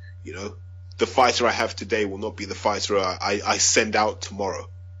think, you know, the fighter I have today will not be the fighter I send out tomorrow.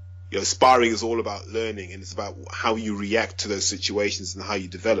 You know, sparring is all about learning, and it's about how you react to those situations and how you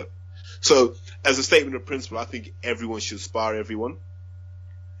develop. So, as a statement of principle, I think everyone should spar everyone.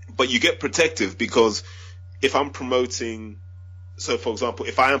 But you get protective because if I'm promoting, so for example,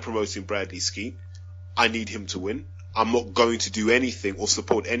 if I am promoting Bradley Skeet, I need him to win. I'm not going to do anything or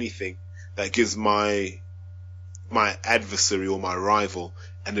support anything that gives my adversary or my rival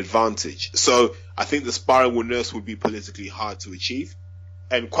an advantage. So I think the sparring with Nurse would be politically hard to achieve,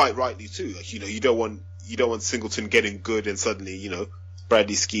 and quite rightly too. Like, you know, you don't want Singleton getting good and suddenly, you know,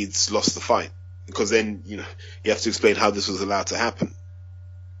 Bradley Skeet's lost the fight, because then, you know, you have to explain how this was allowed to happen.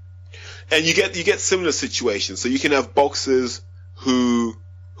 And you get similar situations. So you can have boxers who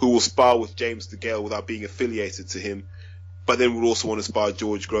will spar with James DeGale without being affiliated to him, but then would also want to spar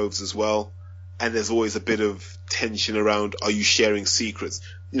George Groves as well. And there's always a bit of tension around, are you sharing secrets?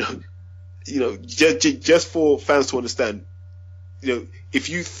 You know, just for fans to understand, you know, if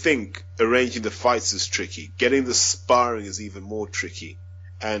you think arranging the fights is tricky, getting the sparring is even more tricky.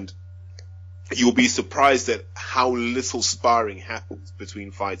 And you'll be surprised at how little sparring happens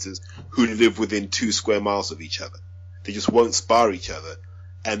between fighters who live within 2 square miles of each other. They just won't spar each other.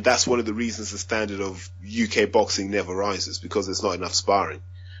 And that's one of the reasons the standard of UK boxing never rises, because there's not enough sparring.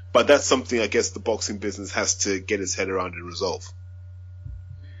 But that's something I guess the boxing business has to get its head around and resolve.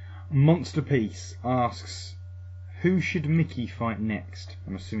 Monster Peace asks, who should Mickey fight next?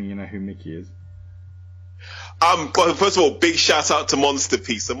 I'm assuming you know who Mickey is. Well, first of all, big shout out to Monster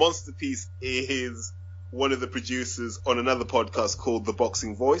Peace. So Monster Peace is one of the producers on another podcast called The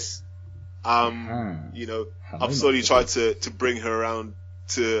Boxing Voice. You know, I've slowly tried to bring her around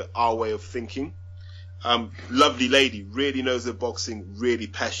to our way of thinking. Lovely lady, really knows her boxing, really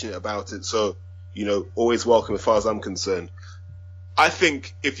passionate about it. So, you know, always welcome as far as I'm concerned. I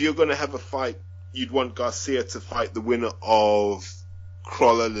think if you're going to have a fight, you'd want Garcia to fight the winner of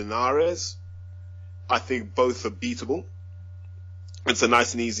Crolla Linares. I think both are beatable. It's a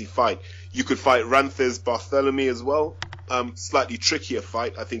nice and easy fight. You could fight Ranthes Bartholomew as well. Slightly trickier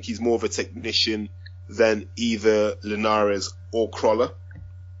fight. I think he's more of a technician than either Linares or Crolla.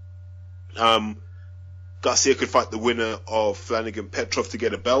 Garcia could fight the winner of Flanagan Petrov to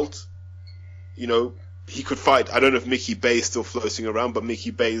get a belt. You know, he could fight, I don't know if Mickey Bay is still floating around, but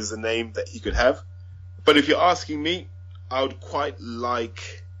Mickey Bay is a name that he could have. But if you're asking me, I would quite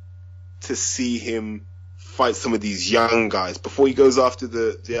like to see him fight some of these young guys before he goes after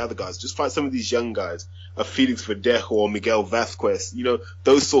the other guys. Just fight some of these young guys, Felix Verdejo or Miguel Vasquez, you know,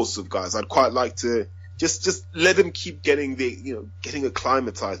 those sorts of guys. I'd quite like to just let him keep getting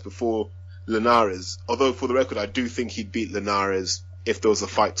acclimatized before Linares. Although for the record, I do think he'd beat Linares if there was a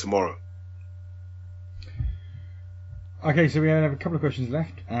fight tomorrow. Okay, so we have a couple of questions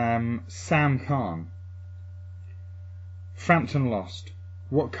left. Sam Khan. Frampton lost.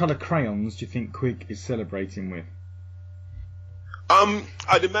 What colour crayons do you think Quigg is celebrating with?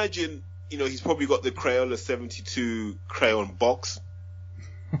 I'd imagine, he's probably got the Crayola 72 crayon box.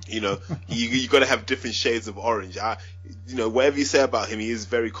 You got to have different shades of orange. Whatever you say about him, he is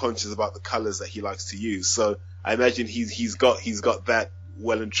very conscious about the colours that he likes to use. So I imagine he's got that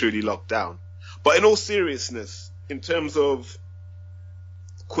well and truly locked down. But in all seriousness, in terms of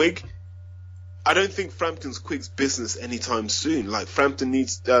Quigg, I don't think Frampton's Quigg's business anytime soon. Like,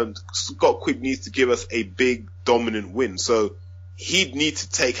 Scott Quigg needs to give us a big dominant win. So he'd need to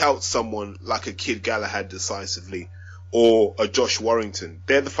take out someone like a Kid Galahad decisively, or a Josh Warrington.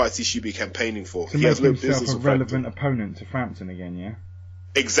 They're the fights he should be campaigning for. To he make has no himself business a with relevant Frampton. opponent to Frampton again, yeah?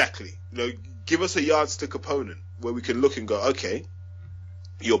 Exactly. Give us a yardstick opponent where we can look and go, okay,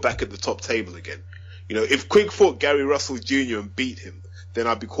 you're back at the top table again. If Quigg fought Gary Russell Jr. and beat him, then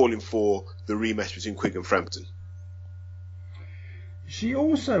I'd be calling for the rematch between Quigg and Frampton. She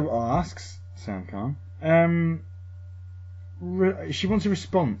also asks, Sam Khan, she wants a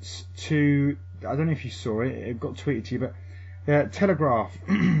response to, I don't know if you saw it, it got tweeted to you, but Telegraph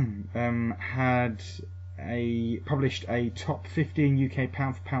had published a top 15 UK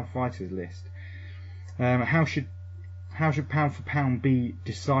pound for pound fighters list. How should pound for pound be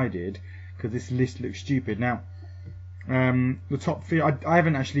decided? Because this list looks stupid. Now, the top I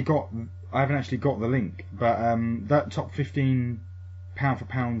haven't actually got the link, but that top 15 pound for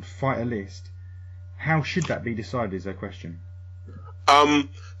pound fighter list, how should that be decided? Is their question.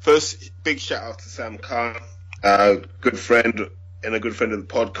 First, big shout out to Sam Khan, good friend and a good friend of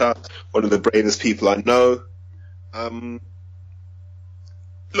the podcast, one of the bravest people I know.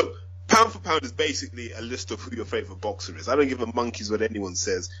 Look, pound for pound is basically a list of who your favourite boxer is. I don't give a monkey's what anyone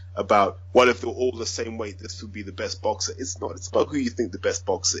says about what if they're all the same weight, this would be the best boxer. It's not. It's about who you think the best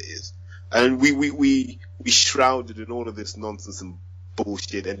boxer is. And we shrouded in all of this nonsense and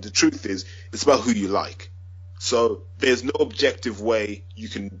bullshit. And the truth is, it's about who you like. So there's no objective way you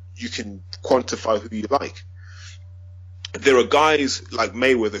can quantify who you like. There are guys like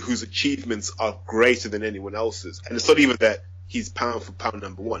Mayweather whose achievements are greater than anyone else's, and it's not even that he's pound for pound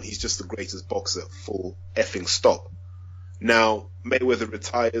number one. He's just the greatest boxer, full effing stop. Now Mayweather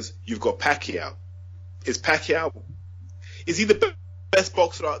retires. You've got Pacquiao. Is he the best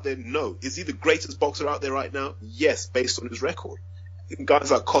boxer out there? No. Is he the greatest boxer out there right now? Yes, based on his record. Guys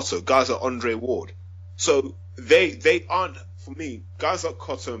like Cotto, guys like Andre Ward. So they aren't, for me, guys like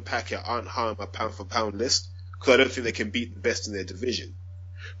Cotto and Pacquiao aren't high on my pound for pound list, because I don't think they can beat the best in their division.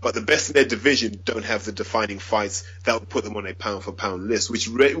 But the best in their division don't have the defining fights that would put them on a pound for pound list, which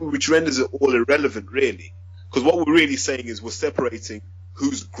renders it all irrelevant, really. Because what we're really saying is we're separating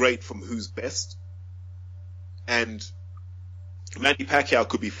who's great from who's best. And Manny Pacquiao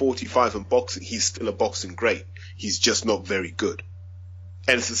could be 45 in boxing. He's still a boxing great. He's just not very good.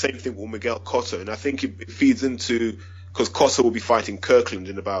 And it's the same thing with Miguel Cotto. And I think it feeds into, because Cotto will be fighting Kirkland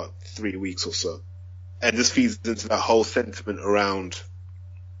in about 3 weeks or so. And this feeds into that whole sentiment around,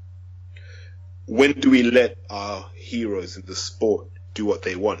 when do we let our heroes in the sport do what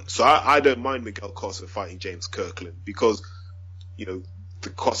they want? So I don't mind Miguel Cotto fighting James Kirkland, because, the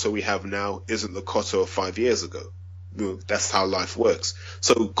Cotto we have now isn't the Cotto of 5 years ago. That's how life works.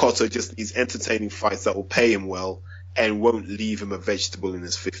 So Cotto just needs entertaining fights that will pay him well and won't leave him a vegetable in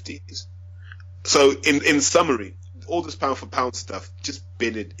his 50s. So in summary, all this pound for pound stuff, just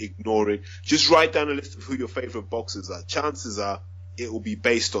bin it, ignore it. Just write down a list of who your favourite boxers are. Chances are it will be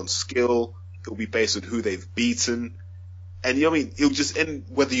based on skill. It will be based on who they've beaten. And it'll just end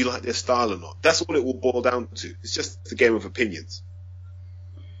whether you like their style or not. That's all it will boil down to. It's just a game of opinions.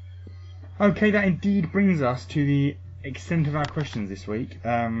 Okay, that indeed brings us to the extent of our questions this week.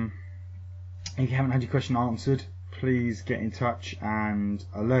 If you haven't had your question answered, please get in touch and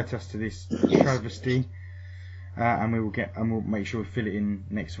alert us to this travesty, and we'll make sure we fill it in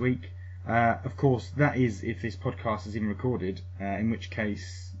next week. Of course, that is if this podcast is even recorded, in which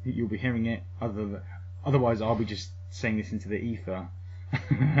case you'll be hearing it. Otherwise, I'll be just saying this into the ether.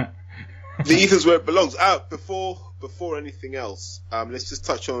 The ether's where it belongs. Before anything else, let's just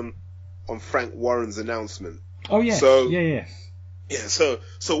touch on Frank Warren's announcement. Oh yes, yes. Yeah,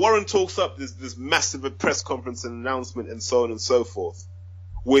 so Warren talks up this massive press conference and announcement and so on and so forth,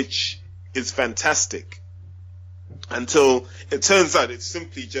 which is fantastic. Until it turns out it's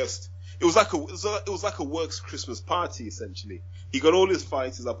simply just it was like a works Christmas party essentially. He got all his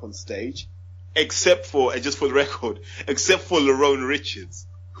fighters up on stage, except for, and just for the record, except for Lerone Richards,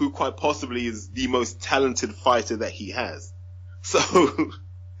 who quite possibly is the most talented fighter that he has. So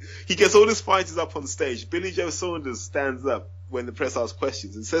he gets all his fighters up on stage. Billy Joe Saunders stands up when the press asks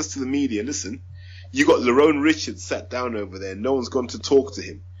questions and says to the media, listen, you got Lerone Richards sat down over there. No one's gone to talk to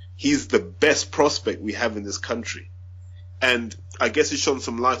him. He's the best prospect we have in this country. And I guess it's shone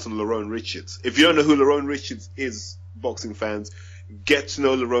some light on Lerone Richards. If you don't know who Lerone Richards is, boxing fans, get to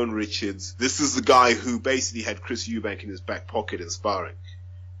know Lerone Richards. This is the guy who basically had Chris Eubank in his back pocket in sparring.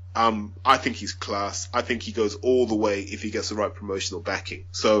 I think he's class. I think he goes all the way if he gets the right promotional backing.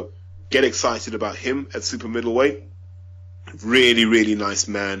 So get excited about him at super middleweight. Really, really nice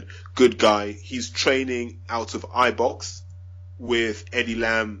man. Good guy. He's training out of iBox with Eddie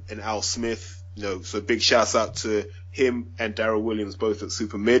Lamb and Al Smith. So big shouts out to him and Darryl Williams, both at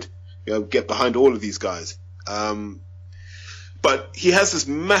super mid. Get behind all of these guys. But he has this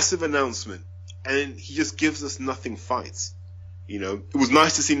massive announcement and he just gives us nothing fights. It was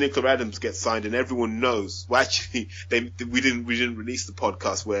nice to see Nicola Adams get signed, and everyone knows. Well, actually, we didn't release the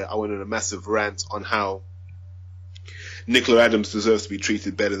podcast where I went on a massive rant on how Nicola Adams deserves to be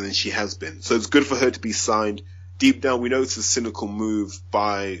treated better than she has been. So it's good for her to be signed. Deep down, we know it's a cynical move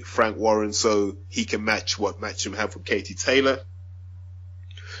by Frank Warren, so he can match what Matchroom have with Katie Taylor.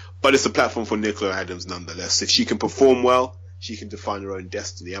 But it's a platform for Nicola Adams nonetheless. If she can perform well, she can define her own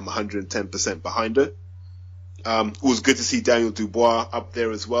destiny. I'm 110% behind her. It was good to see Daniel Dubois up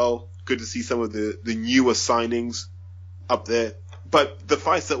there as well. Good to see some of the newer signings up there. But the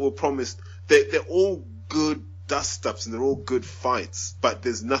fights that were promised, they're all good dust-ups and they're all good fights. But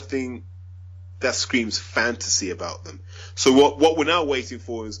there's nothing that screams fantasy about them. So what we're now waiting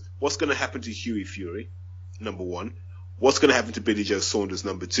for is what's going to happen to Hughie Fury, number one. What's going to happen to Billy Joe Saunders,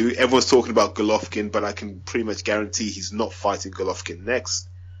 number two. Everyone's talking about Golovkin, but I can pretty much guarantee he's not fighting Golovkin next.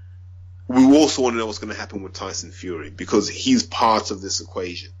 We also want to know what's going to happen with Tyson Fury because he's part of this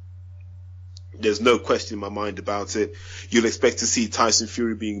equation. There's no question in my mind about it. You'll expect to see Tyson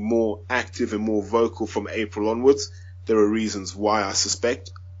Fury being more active and more vocal from April onwards. There are reasons why, I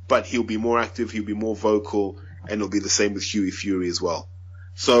suspect, but he'll be more active, he'll be more vocal, and it'll be the same with Hughie Fury as well.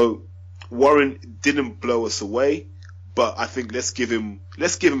 So Warren didn't blow us away, but I think let's give him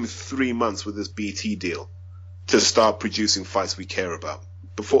 3 months with this BT deal to start producing fights we care about.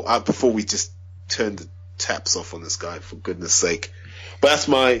 Before we just turn the taps off on this guy, for goodness sake. But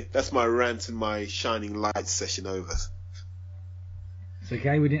that's my rant and my shining light session over. It's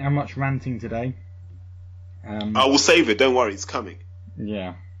okay, we didn't have much ranting today. I will save it, don't worry, it's coming.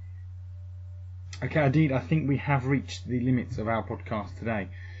 Yeah. Okay, Adid, I think we have reached the limits of our podcast today.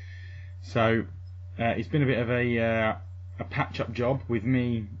 So, it's been a bit of a patch-up job with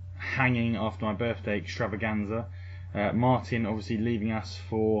me hanging after my birthday extravaganza. Martin obviously leaving us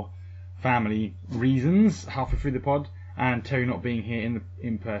for family reasons halfway through the pod, and Terry not being here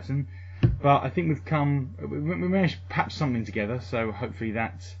in person. But I think we managed to patch something together, so hopefully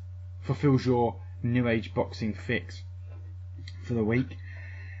that fulfills your New Age boxing fix for the week.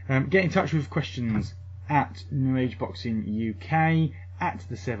 Get in touch with questions at New Age Boxing UK, at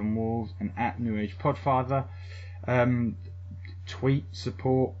The Seven Wolves, and at New Age Podfather. Tweet,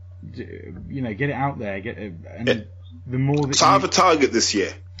 support, get it out there. The more that so I have a target this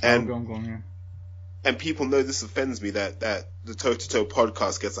year, and go on, yeah. And people know this offends me that the Toe to Toe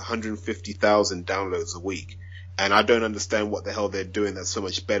podcast gets 150,000 downloads a week, and I don't understand what the hell they're doing that's so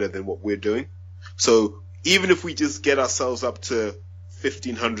much better than what we're doing. So even if we just get ourselves up to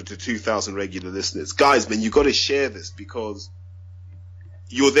 1,500 to 2,000 regular listeners, guys, man, you got to share this because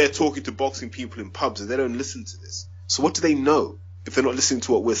you're there talking to boxing people in pubs and they don't listen to this. So what do they know? If they're not listening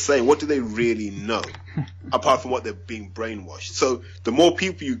to what we're saying, what do they really know? Apart from what they're being brainwashed. So the more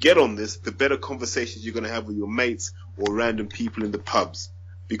people you get on this, the better conversations you're going to have with your mates or random people in the pubs.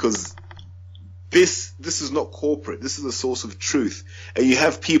 Because this is not corporate. This is a source of truth. And you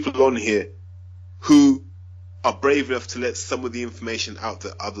have people on here who are brave enough to let some of the information out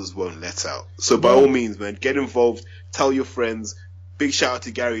that others won't let out. So by all means, man, get involved. Tell your friends. Big shout out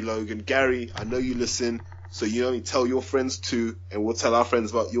to Gary Logan. Gary, I know you listen. So tell your friends too, and we'll tell our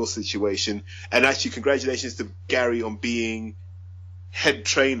friends about your situation. And actually, congratulations to Gary on being head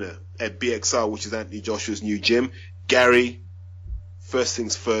trainer at BXR, which is Anthony Joshua's new gym. Gary, first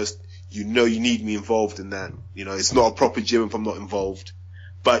things first, you need me involved in that. It's not a proper gym if I'm not involved.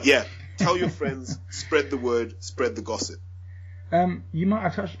 But yeah, tell your friends, spread the word, spread the gossip. You might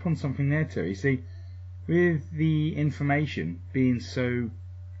have touched upon something there too. You see, with the information being so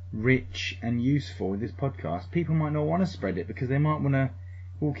rich and useful with this podcast, people might not want to spread it because they might want to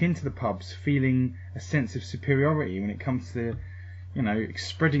walk into the pubs feeling a sense of superiority when it comes to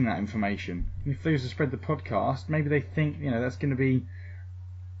spreading that information. If they was to spread the podcast, maybe they think that's going to be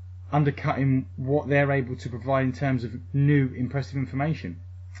undercutting what they're able to provide in terms of new impressive information.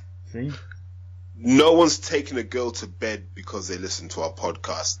 See? No one's taking a girl to bed because they listen to our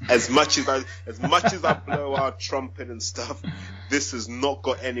podcast. As much as I blow our trumpet and stuff, this has not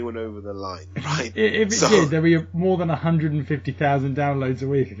got anyone over the line, right? If it did, there'd be more than 150,000 downloads a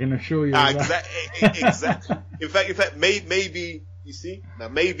week. I can assure you. Exactly. In fact, maybe you see now.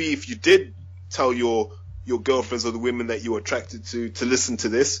 Maybe if you did tell your girlfriends or the women that you're attracted to listen to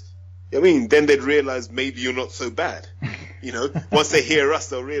this, I mean, then they'd realise maybe you're not so bad. You know, once they hear us,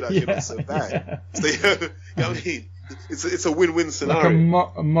 they'll realise you're not so bad. So, you know what I mean? It's a win-win scenario.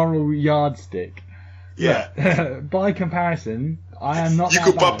 Like a moral yardstick. Yeah. Look, by comparison, I am not. You that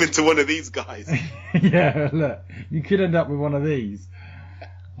could bad. bump into one of these guys. Yeah, look, you could end up with one of these.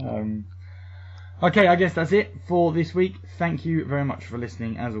 Okay, I guess that's it for this week. Thank you very much for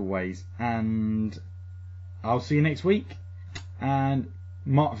listening, as always, and I'll see you next week. And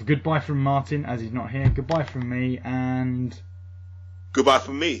goodbye from Martin, as he's not here. Goodbye from me, and goodbye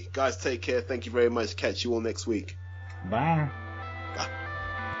from me. Guys, take care. Thank you very much. Catch you all next week. Bye. Bye.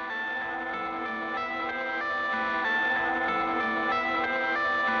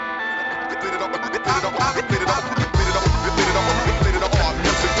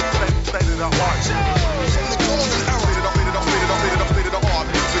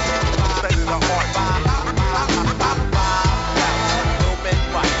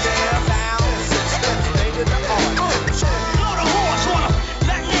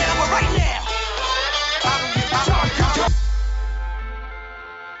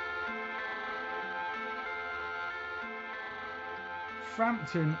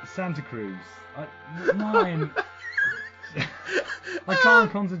 Frampton, Santa Cruz. Mine. I can't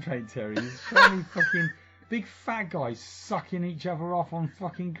concentrate, Terry. There's so many fucking big fat guys sucking each other off on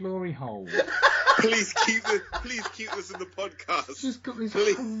fucking glory hole. Please keep this in the podcast. Just got this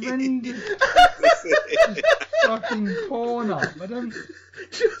Please. horrendous fucking porn up. I don't.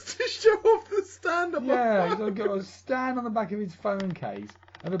 Just to show off the stand-up. Yeah, he's got a stand on the back of his phone case,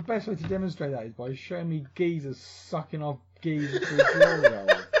 and the best way to demonstrate that is by showing me geezers sucking off geezers through glory hole.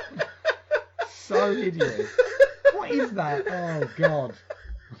 So hideous. What is that? Oh God.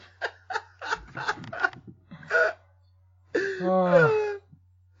 Oh.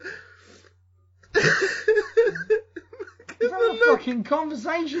 Is that a fucking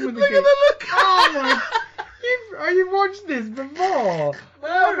conversation with the Look at the look. Oh my! Have you watched this before?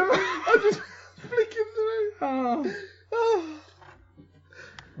 No, I'm just flicking through. Oh. Oh.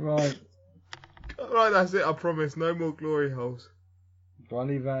 Right. Right, that's it. I promise. No more glory holes. Do I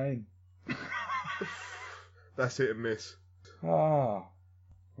leave that in? That's it, a miss. Ah.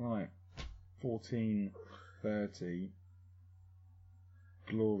 Right. 14:30.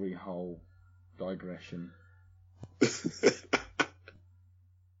 Glory hole digression.